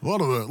 A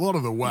lot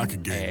of the whack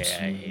games.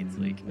 Hey, I hate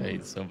Sleek.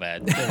 It's so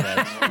bad. So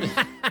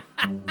bad.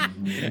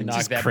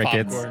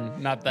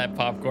 Knock that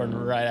popcorn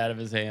right out of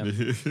his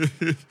hand.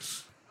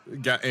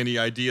 Got any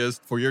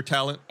ideas for your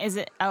talent? Is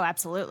it? Oh,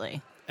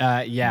 absolutely.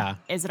 Yeah.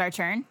 Is it our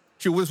turn?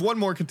 There was one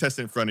more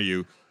contestant in front of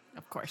you.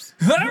 Of course.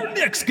 Our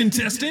next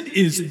contestant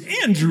is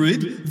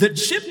Android, the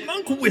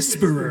Chipmunk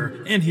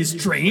Whisperer, and his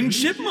trained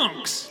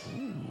chipmunks.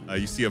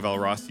 You see a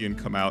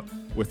Valrossian come out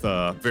with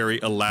a very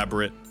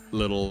elaborate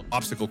little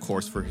obstacle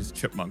course for his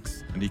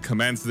chipmunks, and he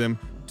commands them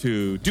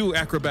to do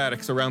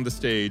acrobatics around the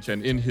stage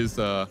and in his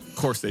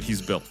course that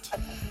he's built.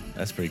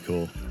 That's pretty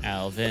cool.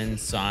 Alvin,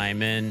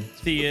 Simon,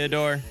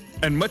 Theodore.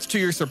 And much to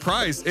your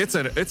surprise, it's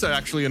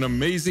actually an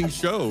amazing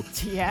show.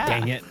 Yeah.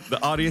 Dang it.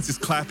 The audience is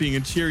clapping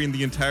and cheering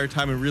the entire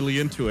time and really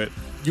into it.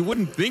 You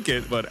wouldn't think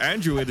it, but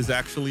Android is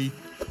actually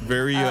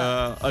very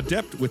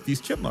adept with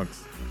these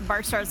chipmunks.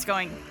 Bart starts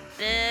going,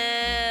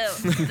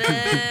 boo,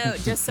 boo,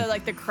 just so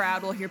like the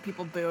crowd will hear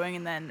people booing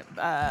and then,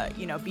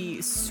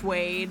 be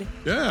swayed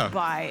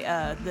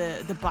by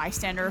the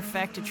bystander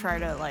effect to try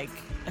to like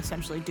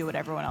essentially do what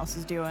everyone else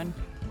is doing.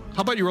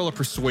 How about you roll a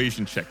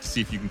persuasion check to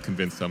see if you can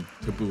convince them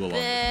to boo along?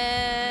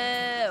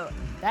 Boo.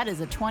 That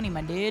is a 20,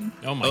 my dude.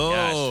 Oh my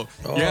gosh.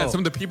 Yeah, some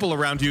of the people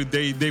around you,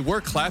 they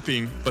were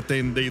clapping, but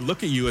then they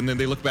look at you and then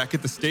they look back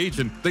at the stage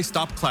and they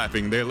stop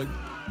clapping. They're like,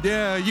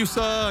 yeah, you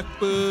suck,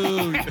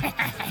 boo.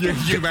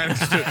 you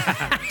managed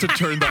to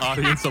turn the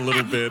audience a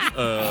little bit.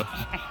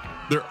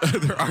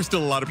 There are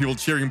still a lot of people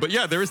cheering, but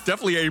yeah, there is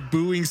definitely a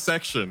booing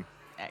section.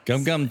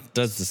 Gum Gum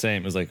does the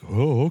same. It's like,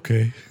 oh,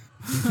 okay.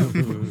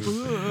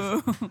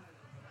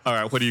 All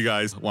right, what do you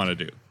guys want to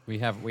do? We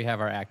have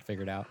our act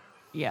figured out.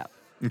 Yeah.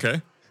 Okay.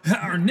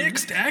 Our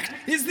next act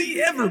is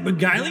the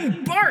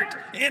ever-beguiling Bart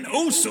and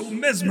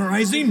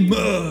oh-so-mesmerizing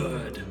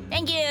Mud.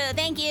 Thank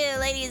you,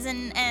 ladies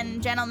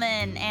and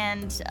gentlemen,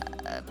 and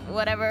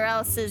whatever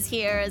else is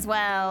here as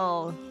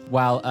well.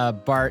 While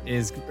Bart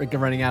is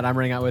running out, I'm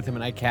running out with him,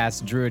 and I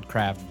cast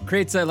Druidcraft.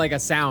 Creates a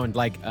sound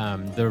like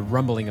the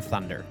rumbling of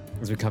thunder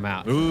as we come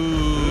out.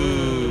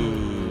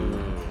 Ooh.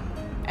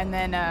 And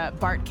then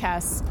Bart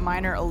casts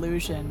Minor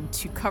Illusion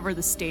to cover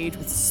the stage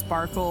with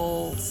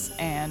sparkles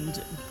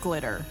and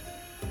glitter.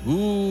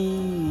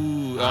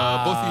 Ooh.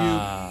 Both of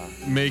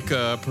you make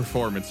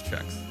performance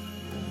checks.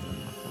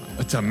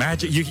 It's a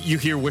magic. You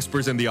hear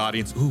whispers in the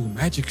audience. Ooh,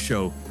 magic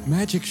show.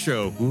 Magic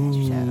show.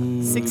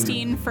 Ooh.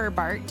 16 for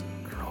Bart.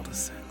 I rolled a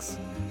 6.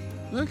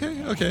 Okay.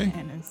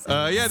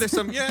 Yeah, there's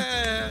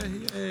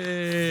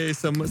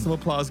some some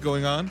applause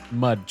going on.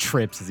 Mud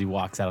trips as he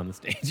walks out on the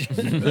stage.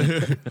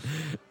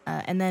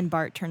 And then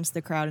Bart turns to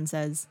the crowd and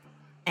says,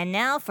 "And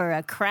now for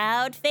a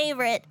crowd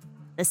favorite,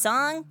 the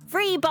song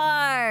Free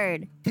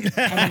Bard." And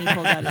then he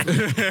pulls out his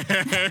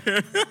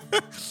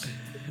lute.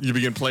 You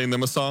begin playing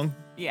them a song?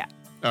 Yeah.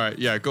 All right,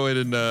 yeah, go ahead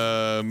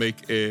and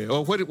make a...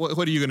 Oh, what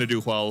are you going to do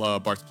while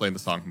Bart's playing the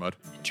song, Mud?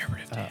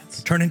 Interpretive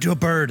dance. Turn into a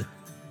bird.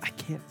 I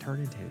can't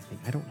turn into anything.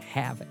 I don't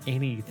have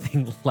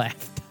anything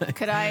left.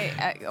 Could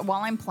I,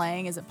 while I'm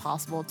playing, is it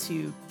possible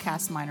to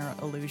cast Minor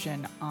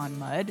Illusion on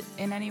Mud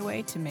in any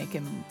way to make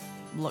him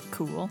look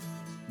cool?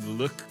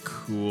 Look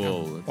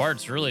cool.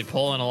 Bart's really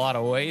pulling a lot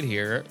of weight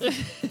here.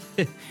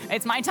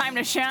 It's my time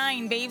to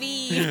shine,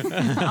 baby.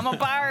 I'm a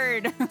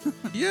bard.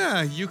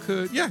 Yeah, you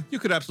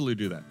could absolutely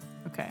do that.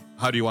 Okay.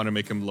 How do you want to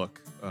make him look,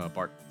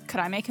 Bart? Could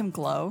I make him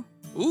glow?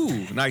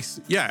 Ooh,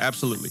 nice. Yeah,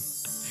 absolutely.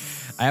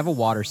 I have a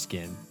water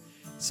skin.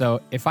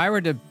 So if I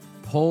were to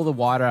pull the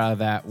water out of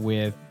that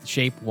with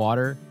shape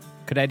water,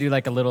 could I do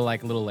like a little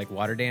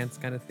water dance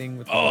kind of thing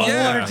with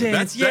yeah, water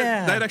dance,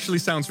 that actually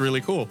sounds really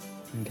cool.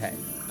 Okay,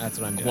 that's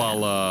what I'm doing.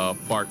 While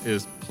Bart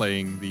is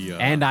playing the...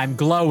 and I'm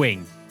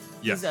glowing.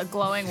 Yes. He's a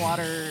glowing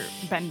water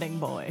bending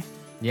boy.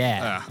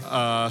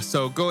 Yeah.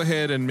 So go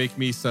ahead and make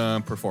me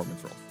some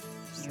performance rolls.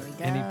 Here we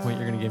go. At any point,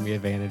 you're going to give me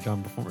advantage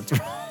on performance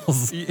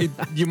rolls.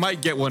 You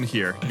might get one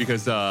here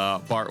because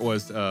Bart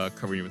was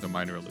covering you with a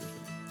minor illusion.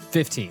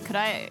 15. Do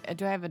I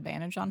have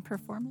advantage on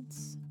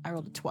performance? I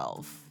rolled a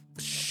 12.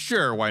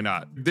 Sure, why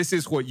not? This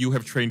is what you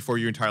have trained for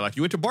your entire life.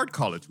 You went to Bard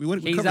College. We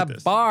He's covered a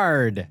this.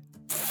 bard.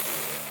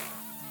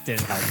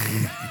 Didn't help.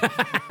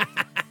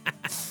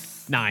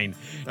 9.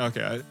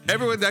 Okay.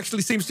 Everyone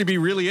actually seems to be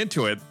really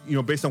into it. You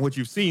know, based on what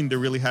you've seen, there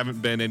really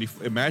haven't been any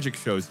magic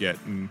shows yet.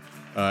 And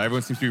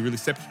everyone seems to be really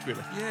receptive to it.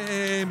 Like,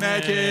 yay,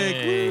 magic.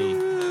 Yay.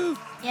 Woo.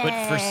 Yay.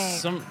 But for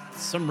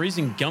some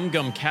reason, Gum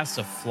Gum casts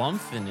a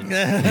flump and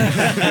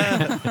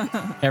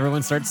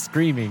Everyone starts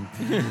screaming.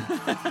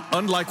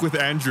 Unlike with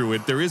Andrew,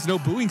 there is no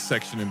booing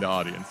section in the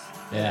audience.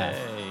 Yeah.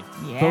 Yay.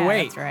 Yeah, But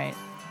wait. that's right.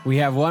 We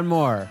have one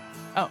more.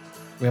 Oh,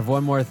 We have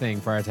one more thing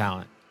for our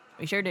talent.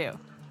 we sure do.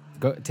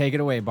 Go take it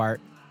away,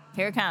 Bart.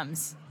 Here it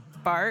comes.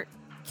 Bart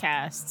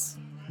casts.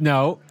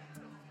 No.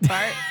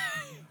 Bart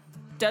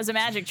does a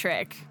magic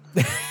trick.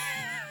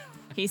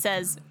 He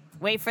says,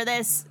 "Wait for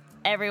this,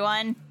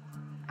 everyone.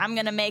 I'm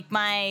going to make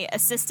my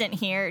assistant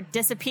here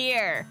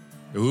disappear."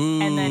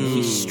 Ooh. And then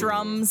he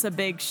strums a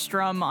big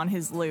strum on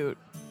his lute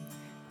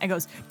and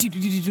goes,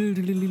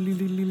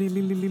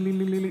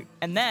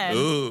 and then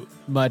Ooh.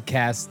 Mud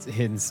casts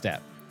Hidden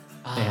Step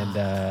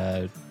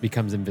and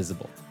becomes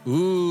invisible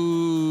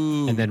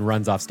Ooh. and then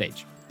runs off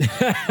stage.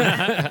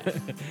 Yeah,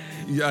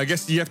 I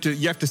guess you have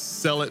to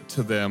sell it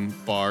to them,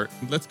 Bart.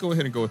 Let's go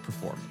ahead and go with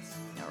performance.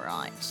 All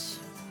right.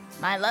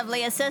 My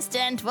lovely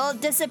assistant will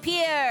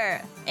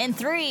disappear in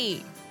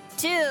 3,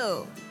 2,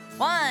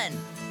 1.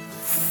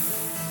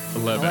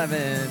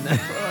 11.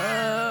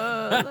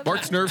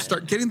 Bart's nerves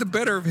start getting the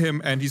better of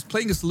him, and he's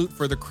playing his lute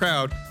for the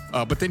crowd,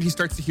 but then he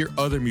starts to hear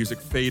other music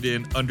fade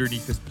in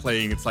underneath his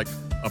playing. It's like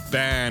a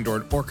band or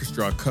an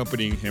orchestra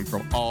accompanying him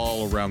from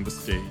all around the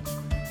stage.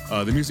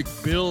 The music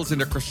builds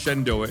in a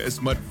crescendo as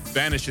Mud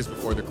vanishes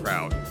before the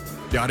crowd.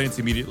 The audience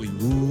immediately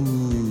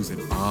woos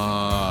and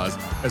ahs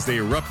as they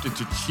erupt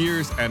into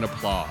cheers and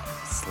applause.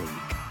 Sleek.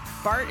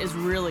 Bart is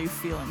really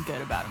feeling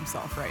good about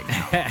himself right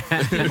now.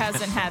 He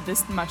hasn't had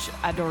this much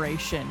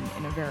adoration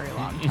in a very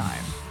long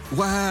time.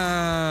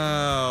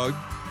 Wow!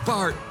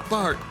 Bart,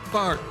 Bart,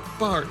 Bart,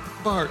 Bart,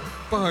 Bart,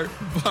 Bart,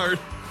 Bart.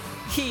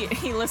 He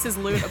lifts his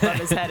lute above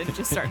his head and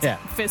just starts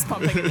fist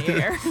pumping in the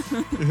air.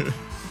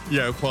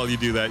 Yeah, while you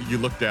do that, you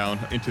look down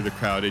into the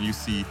crowd and you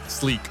see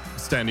Sleek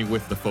standing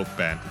with the folk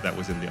band that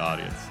was in the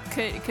audience.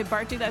 Could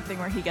Bart do that thing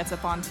where he gets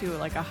up onto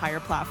like a higher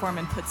platform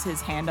and puts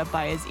his hand up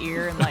by his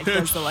ear and like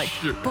does the like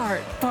Sure.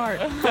 Bart, Bart,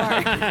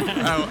 Bart?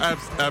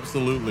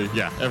 Absolutely.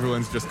 Yeah,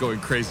 everyone's just going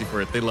crazy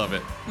for it. They love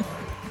it.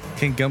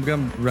 Can Gum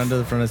Gum run to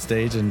the front of the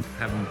stage and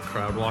have him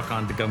crowd walk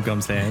onto Gum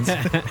Gum's hands?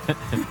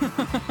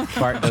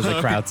 Bart does a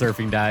crowd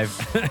surfing dive.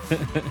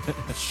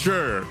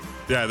 Sure.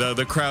 Yeah,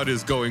 the crowd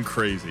is going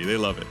crazy. They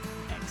love it.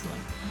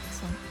 Excellent.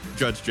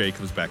 Judge Jay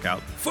comes back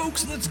out.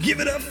 Folks, let's give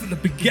it up for the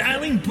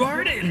beguiling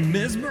Bart and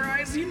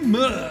mesmerizing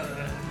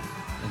Mud.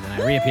 And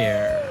then I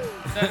reappear.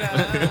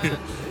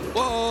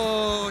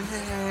 Whoa,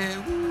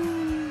 yeah.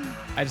 Woo.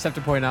 I just have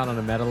to point out on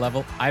a meta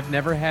level, I've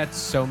never had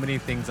so many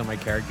things on my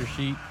character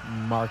sheet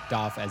marked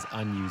off as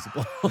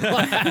unusable.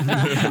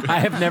 I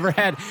have never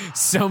had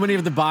so many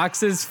of the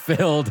boxes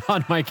filled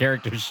on my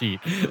character sheet.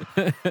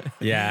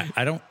 Yeah,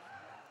 I don't.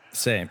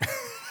 Same.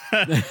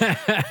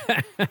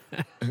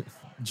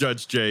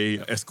 Judge Jay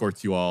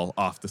escorts you all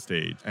off the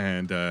stage,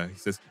 and he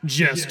says,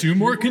 Just 2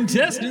 more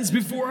contestants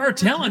before our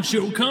talent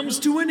show comes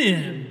to an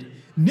end.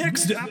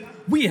 Next up,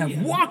 we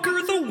have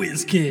Walker the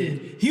Whiz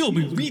Kid. He'll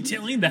be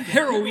retelling the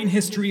harrowing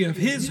history of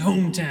his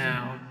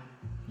hometown.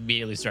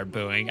 Immediately start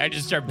booing. I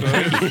just start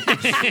booing.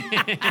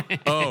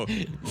 oh,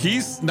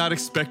 he's not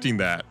expecting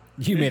that.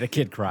 You made a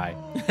kid cry.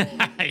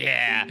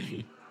 Yeah.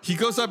 He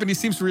goes up and he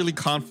seems really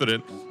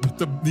confident, but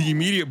the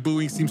immediate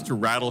booing seems to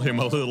rattle him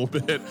a little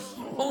bit.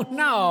 Oh,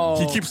 no.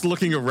 He keeps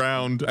looking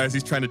around as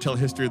he's trying to tell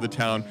history of the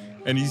town,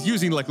 and he's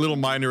using like little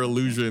minor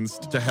illusions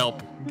to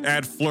help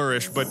add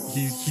flourish, but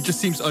he just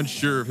seems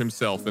unsure of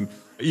himself, and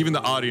even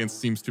the audience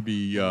seems to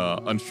be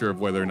unsure of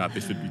whether or not they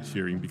should be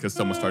cheering because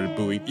someone started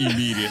booing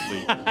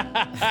immediately.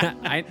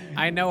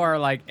 I know our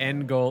like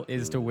end goal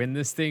is to win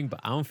this thing, but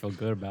I don't feel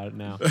good about it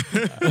now.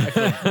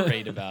 I feel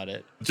great about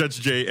it.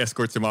 Judge Jay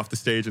escorts him off the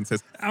stage and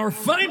says, Our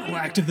final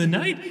act of the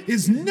night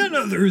is none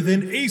other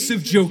than Ace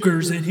of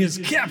Jokers and his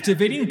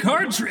captivating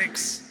card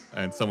tricks.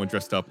 And someone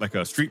dressed up like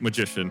a street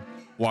magician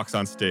walks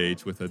on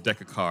stage with a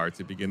deck of cards.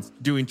 It begins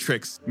doing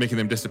tricks, making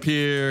them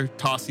disappear,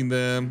 tossing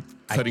them,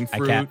 cutting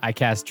fruit. I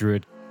cast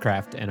Druid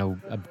Craft, and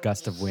a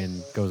gust of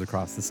wind goes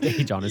across the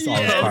stage on all his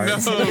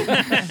cards.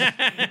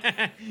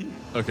 No.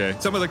 Okay,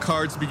 some of the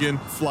cards begin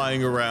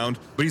flying around,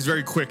 but he's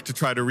very quick to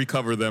try to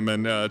recover them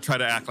and try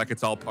to act like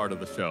it's all part of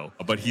the show.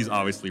 But he's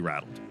obviously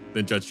rattled.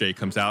 Then Judge Jay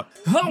comes out.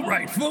 All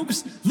right,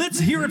 folks, let's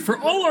hear it for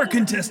all our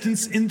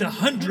contestants in the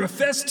Hundra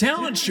Fest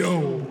Talent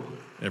Show.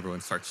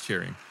 Everyone starts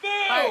cheering.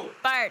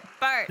 Bart.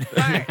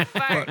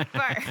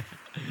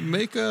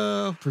 Make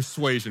a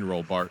persuasion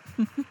roll, Bart.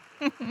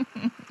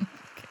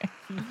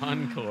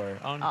 Encore.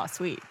 Oh,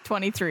 sweet.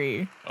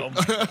 23. Oh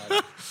my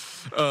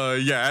God.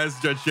 Yeah, as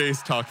Judge Jay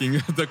is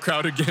talking, the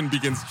crowd again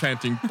begins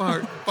chanting,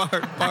 Bart.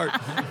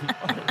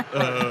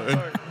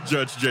 And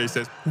Judge Jay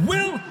says,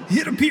 Well,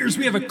 it appears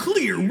we have a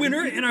clear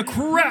winner and a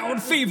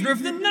crowd favorite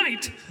of the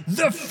night.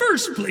 The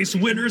first place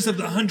winners of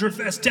the Hundra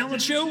Fest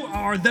Talent Show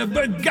are the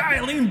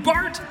beguiling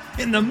Bart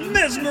and the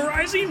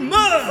mesmerizing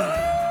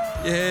Mud.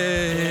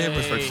 Yay!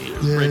 Everyone starts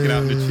breaking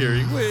out into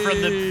cheering.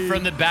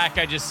 From the back,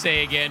 I just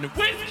say again,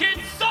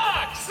 Whiskey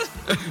sucks!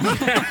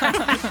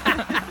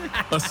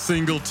 A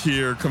single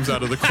tear comes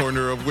out of the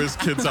corner of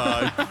WizKid's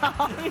eye.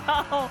 Oh,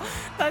 no.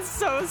 That's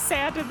so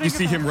sad to think You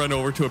see about. him run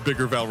over to a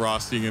bigger Val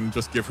Rossing and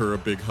just give her a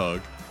big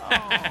hug.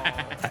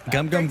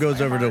 Gum Gum goes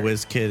over to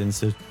WizKid and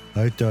says,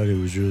 I thought it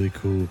was really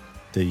cool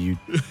that you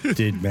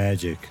did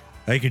magic.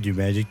 I could do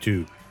magic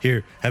too.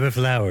 Here, have a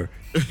flower.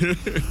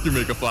 You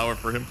make a flower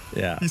for him.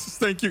 Yeah. He says,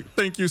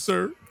 thank you,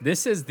 sir.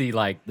 This is the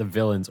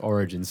villain's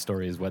origin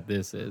story is what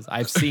this is.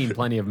 I've seen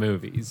plenty of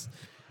movies.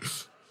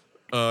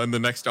 In the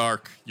next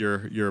arc,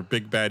 your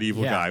big bad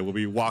evil guy will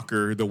be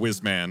Walker the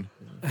Whiz Man.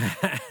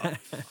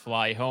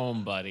 Fly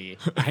home, buddy.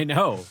 I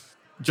know.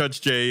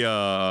 Judge Jay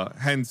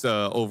hands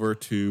over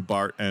to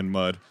Bart and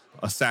Mud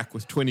a sack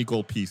with 20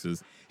 gold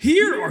pieces.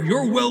 Here are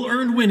your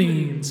well-earned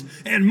winnings.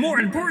 And more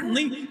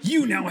importantly,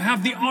 you now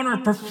have the honor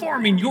of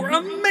performing your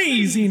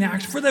amazing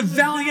act for the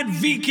valiant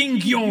Viking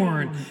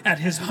Bjorn at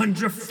his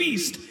Hundra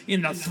feast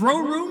in the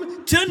throne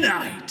room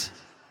tonight.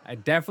 I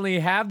definitely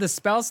have the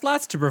spell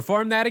slots to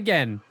perform that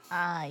again.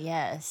 Ah,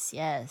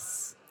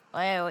 yes.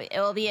 Well, it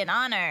will be an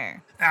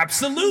honor.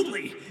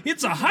 Absolutely.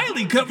 It's a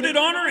highly coveted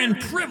honor and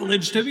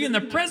privilege to be in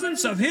the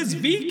presence of his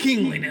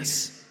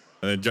Vikingliness.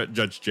 And then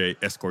Judge Jay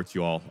escorts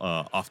you all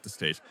off the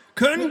stage.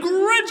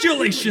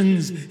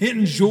 Congratulations!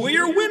 Enjoy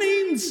your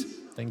winnings!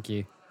 Thank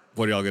you.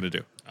 What are y'all going to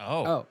do?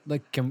 Oh,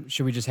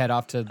 should we just head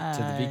off to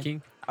the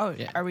Viking? Oh,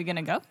 yeah. Are we going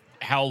to go?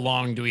 How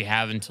long do we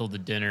have until the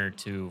dinner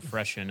to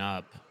freshen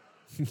up?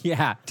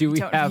 Yeah. We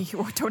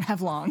don't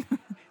have long.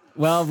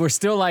 Well, we're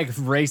still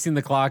racing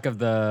the clock of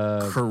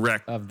the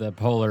correct of the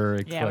polar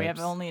eclipse. Yeah, we have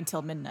only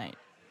until midnight.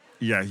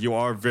 Yeah, you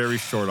are very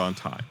short on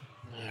time.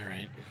 All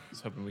right. I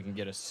was hoping we can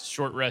get a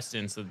short rest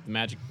in so the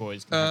magic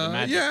boys can have the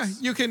magic. Yeah,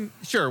 you can.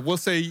 Sure. We'll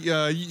say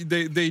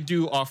they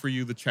do offer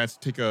you the chance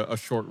to take a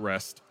short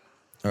rest.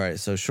 All right,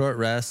 so short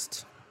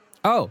rest.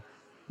 Oh,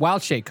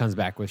 Wild Shake comes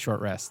back with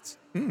short rests.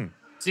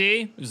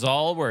 See, it was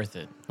all worth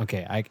it.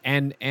 Okay,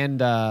 and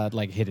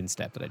hidden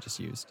step that I just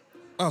used.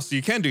 Oh, so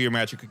you can do your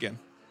magic again.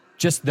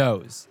 Just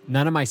those.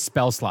 None of my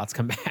spell slots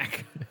come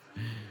back.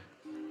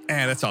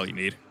 That's all you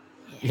need.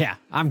 Yeah,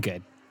 I'm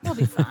good. You'll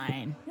be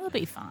fine. You'll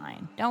be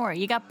fine. Don't worry.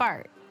 You got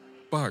Bart.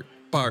 Bart.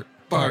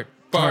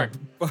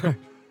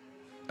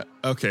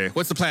 Okay,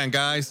 what's the plan,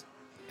 guys?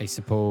 I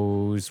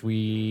suppose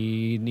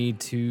we need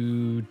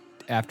to,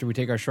 after we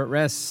take our short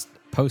rest,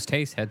 post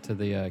haste, head to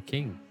the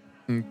king.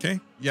 Okay.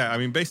 Yeah, I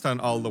mean, based on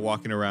all the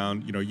walking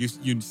around,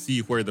 you see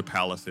where the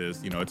palace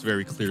is. It's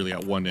very clearly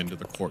at one end of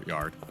the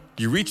courtyard.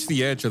 You reach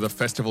the edge of the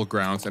festival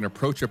grounds and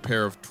approach a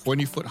pair of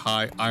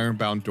 20-foot-high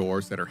iron-bound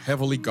doors that are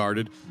heavily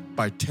guarded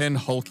by 10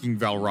 hulking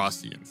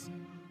Valrossians.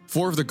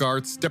 4 of the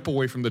guards step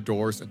away from the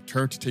doors and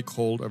turn to take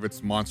hold of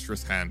its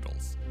monstrous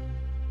handles.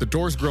 The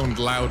doors groan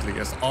loudly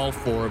as all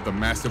 4 of the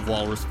massive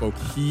walrus folk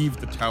heave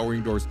the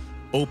towering doors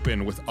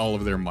open with all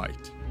of their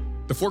might.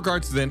 The 4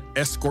 guards then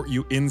escort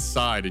you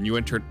inside, and you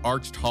enter an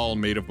arched hall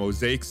made of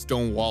mosaic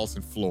stone walls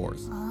and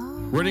floors.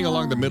 Running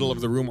along the middle of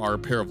the room are a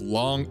pair of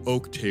long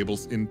oak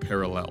tables in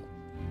parallel.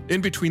 In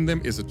between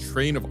them is a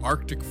train of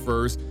Arctic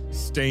firs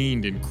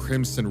stained in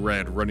crimson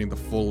red running the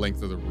full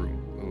length of the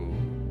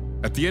room.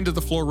 At the end of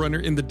the floor runner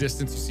in the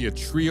distance, you see a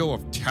trio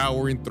of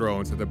towering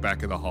thrones at the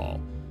back of the hall.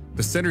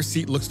 The center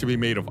seat looks to be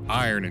made of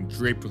iron and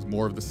draped with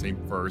more of the same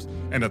furs,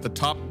 and at the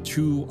top,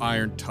 2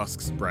 iron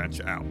tusks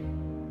branch out.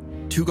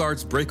 2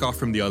 guards break off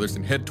from the others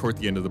and head toward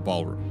the end of the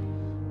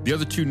ballroom. The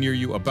other 2 near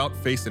you about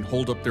face and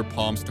hold up their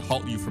palms to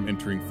halt you from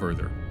entering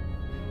further.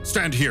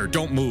 Stand here,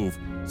 don't move.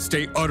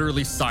 Stay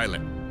utterly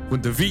silent.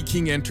 When the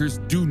V-King enters,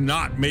 do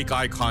not make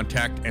eye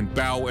contact and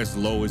bow as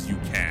low as you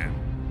can.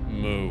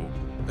 Moo.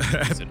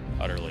 Is it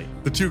utterly?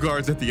 The 2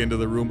 guards at the end of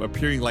the room,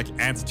 appearing like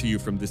ants to you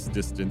from this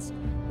distance,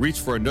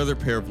 reach for another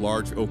pair of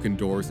large oaken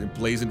doors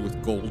emblazoned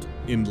with gold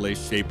inlay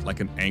shaped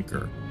like an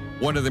anchor.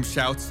 One of them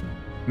shouts,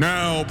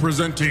 "Now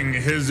presenting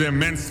his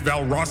immense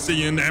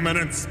Valrossian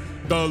eminence,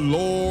 the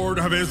Lord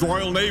of his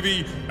Royal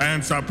Navy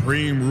and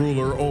supreme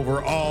ruler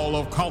over all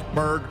of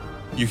Kalkberg."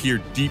 You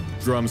hear deep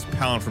drums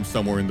pound from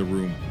somewhere in the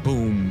room.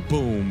 Boom,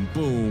 boom,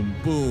 boom,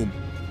 boom.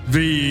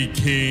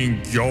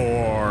 V-King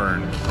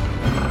Bjorn.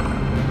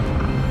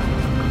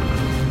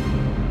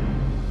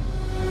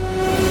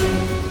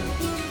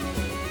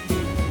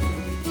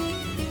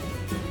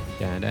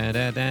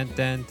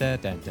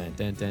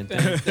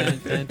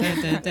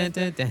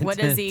 What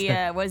does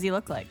he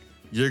look like?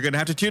 You're going to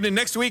have to tune in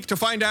next week to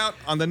find out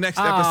on the next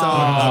episode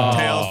of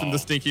Tales from the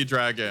Stinky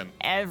Dragon.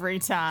 Every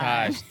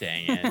time. Gosh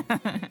dang it.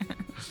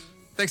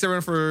 Thanks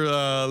everyone for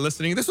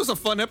listening. This was a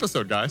fun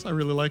episode, guys. I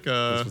really like.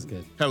 This was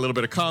good. Had a little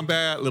bit of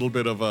combat, a little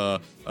bit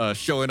of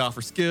showing off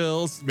her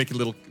skills, making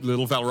little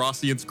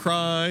Valrossians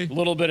cry. A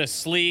little bit of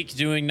Sleek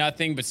doing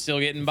nothing but still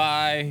getting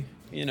by.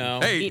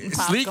 Hey, Eating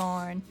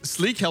popcorn.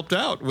 Sleek helped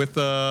out with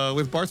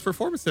Bart's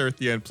performance there at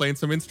the end, playing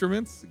some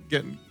instruments,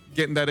 getting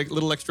that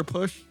little extra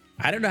push.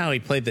 I don't know how he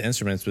played the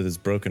instruments with his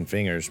broken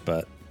fingers,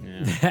 but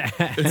Yeah.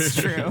 It's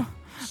true.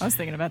 I was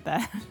thinking about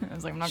that. I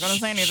was like, I'm not going to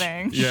say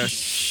anything. Yeah,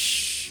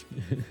 shh.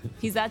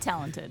 He's that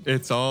talented.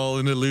 It's all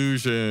an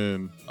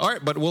illusion. All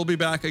right, but we'll be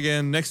back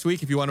again next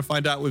week. If you want to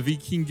find out what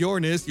V-King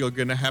Bjorn is, you're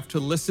going to have to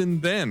listen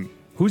then.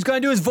 Who's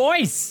going to do his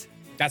voice?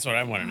 That's what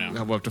I want to know.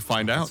 We'll have to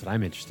find out. That's what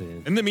I'm interested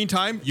in. In the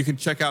meantime, you can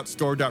check out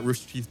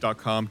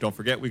store.roosterteeth.com. Don't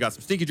forget, we got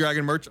some Stinky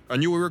Dragon merch. I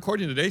knew we were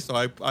recording today,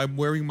 so I'm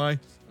wearing my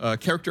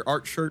character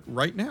art shirt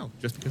right now,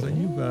 just because I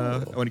knew I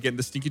want to get in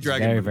the Stinky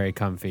Dragon. Very, very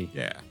comfy.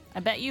 Yeah. I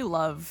bet you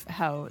love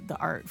how the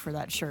art for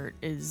that shirt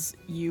is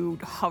you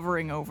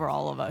hovering over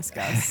all of us,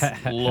 Gus.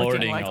 Lording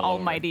looking like all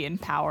almighty and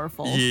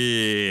powerful.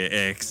 Yeah,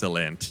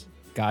 excellent.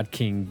 God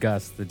King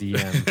Gus, the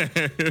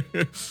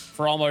DM.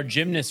 For all our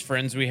gymnast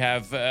friends, we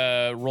have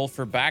Roll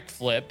for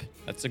Backflip.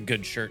 That's a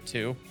good shirt,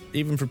 too.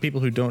 even for people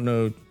who don't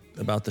know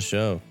about the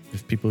show,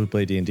 if people who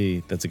play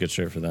D&D, that's a good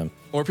shirt for them.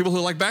 Or people who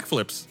like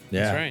backflips.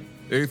 Yeah. That's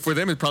right. For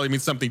them, it probably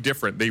means something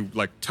different. They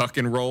like tuck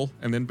and roll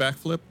and then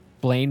backflip.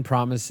 Blaine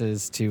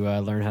promises to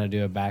learn how to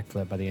do a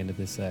backflip by the end of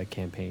this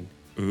campaign.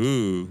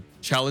 Ooh,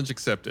 challenge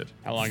accepted.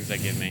 How long does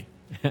that give me?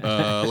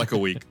 Like a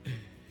week.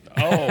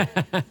 Oh,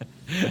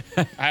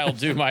 I'll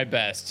do my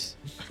best.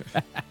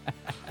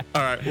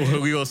 All right,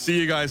 well, we will see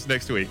you guys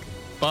next week.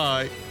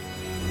 Bye.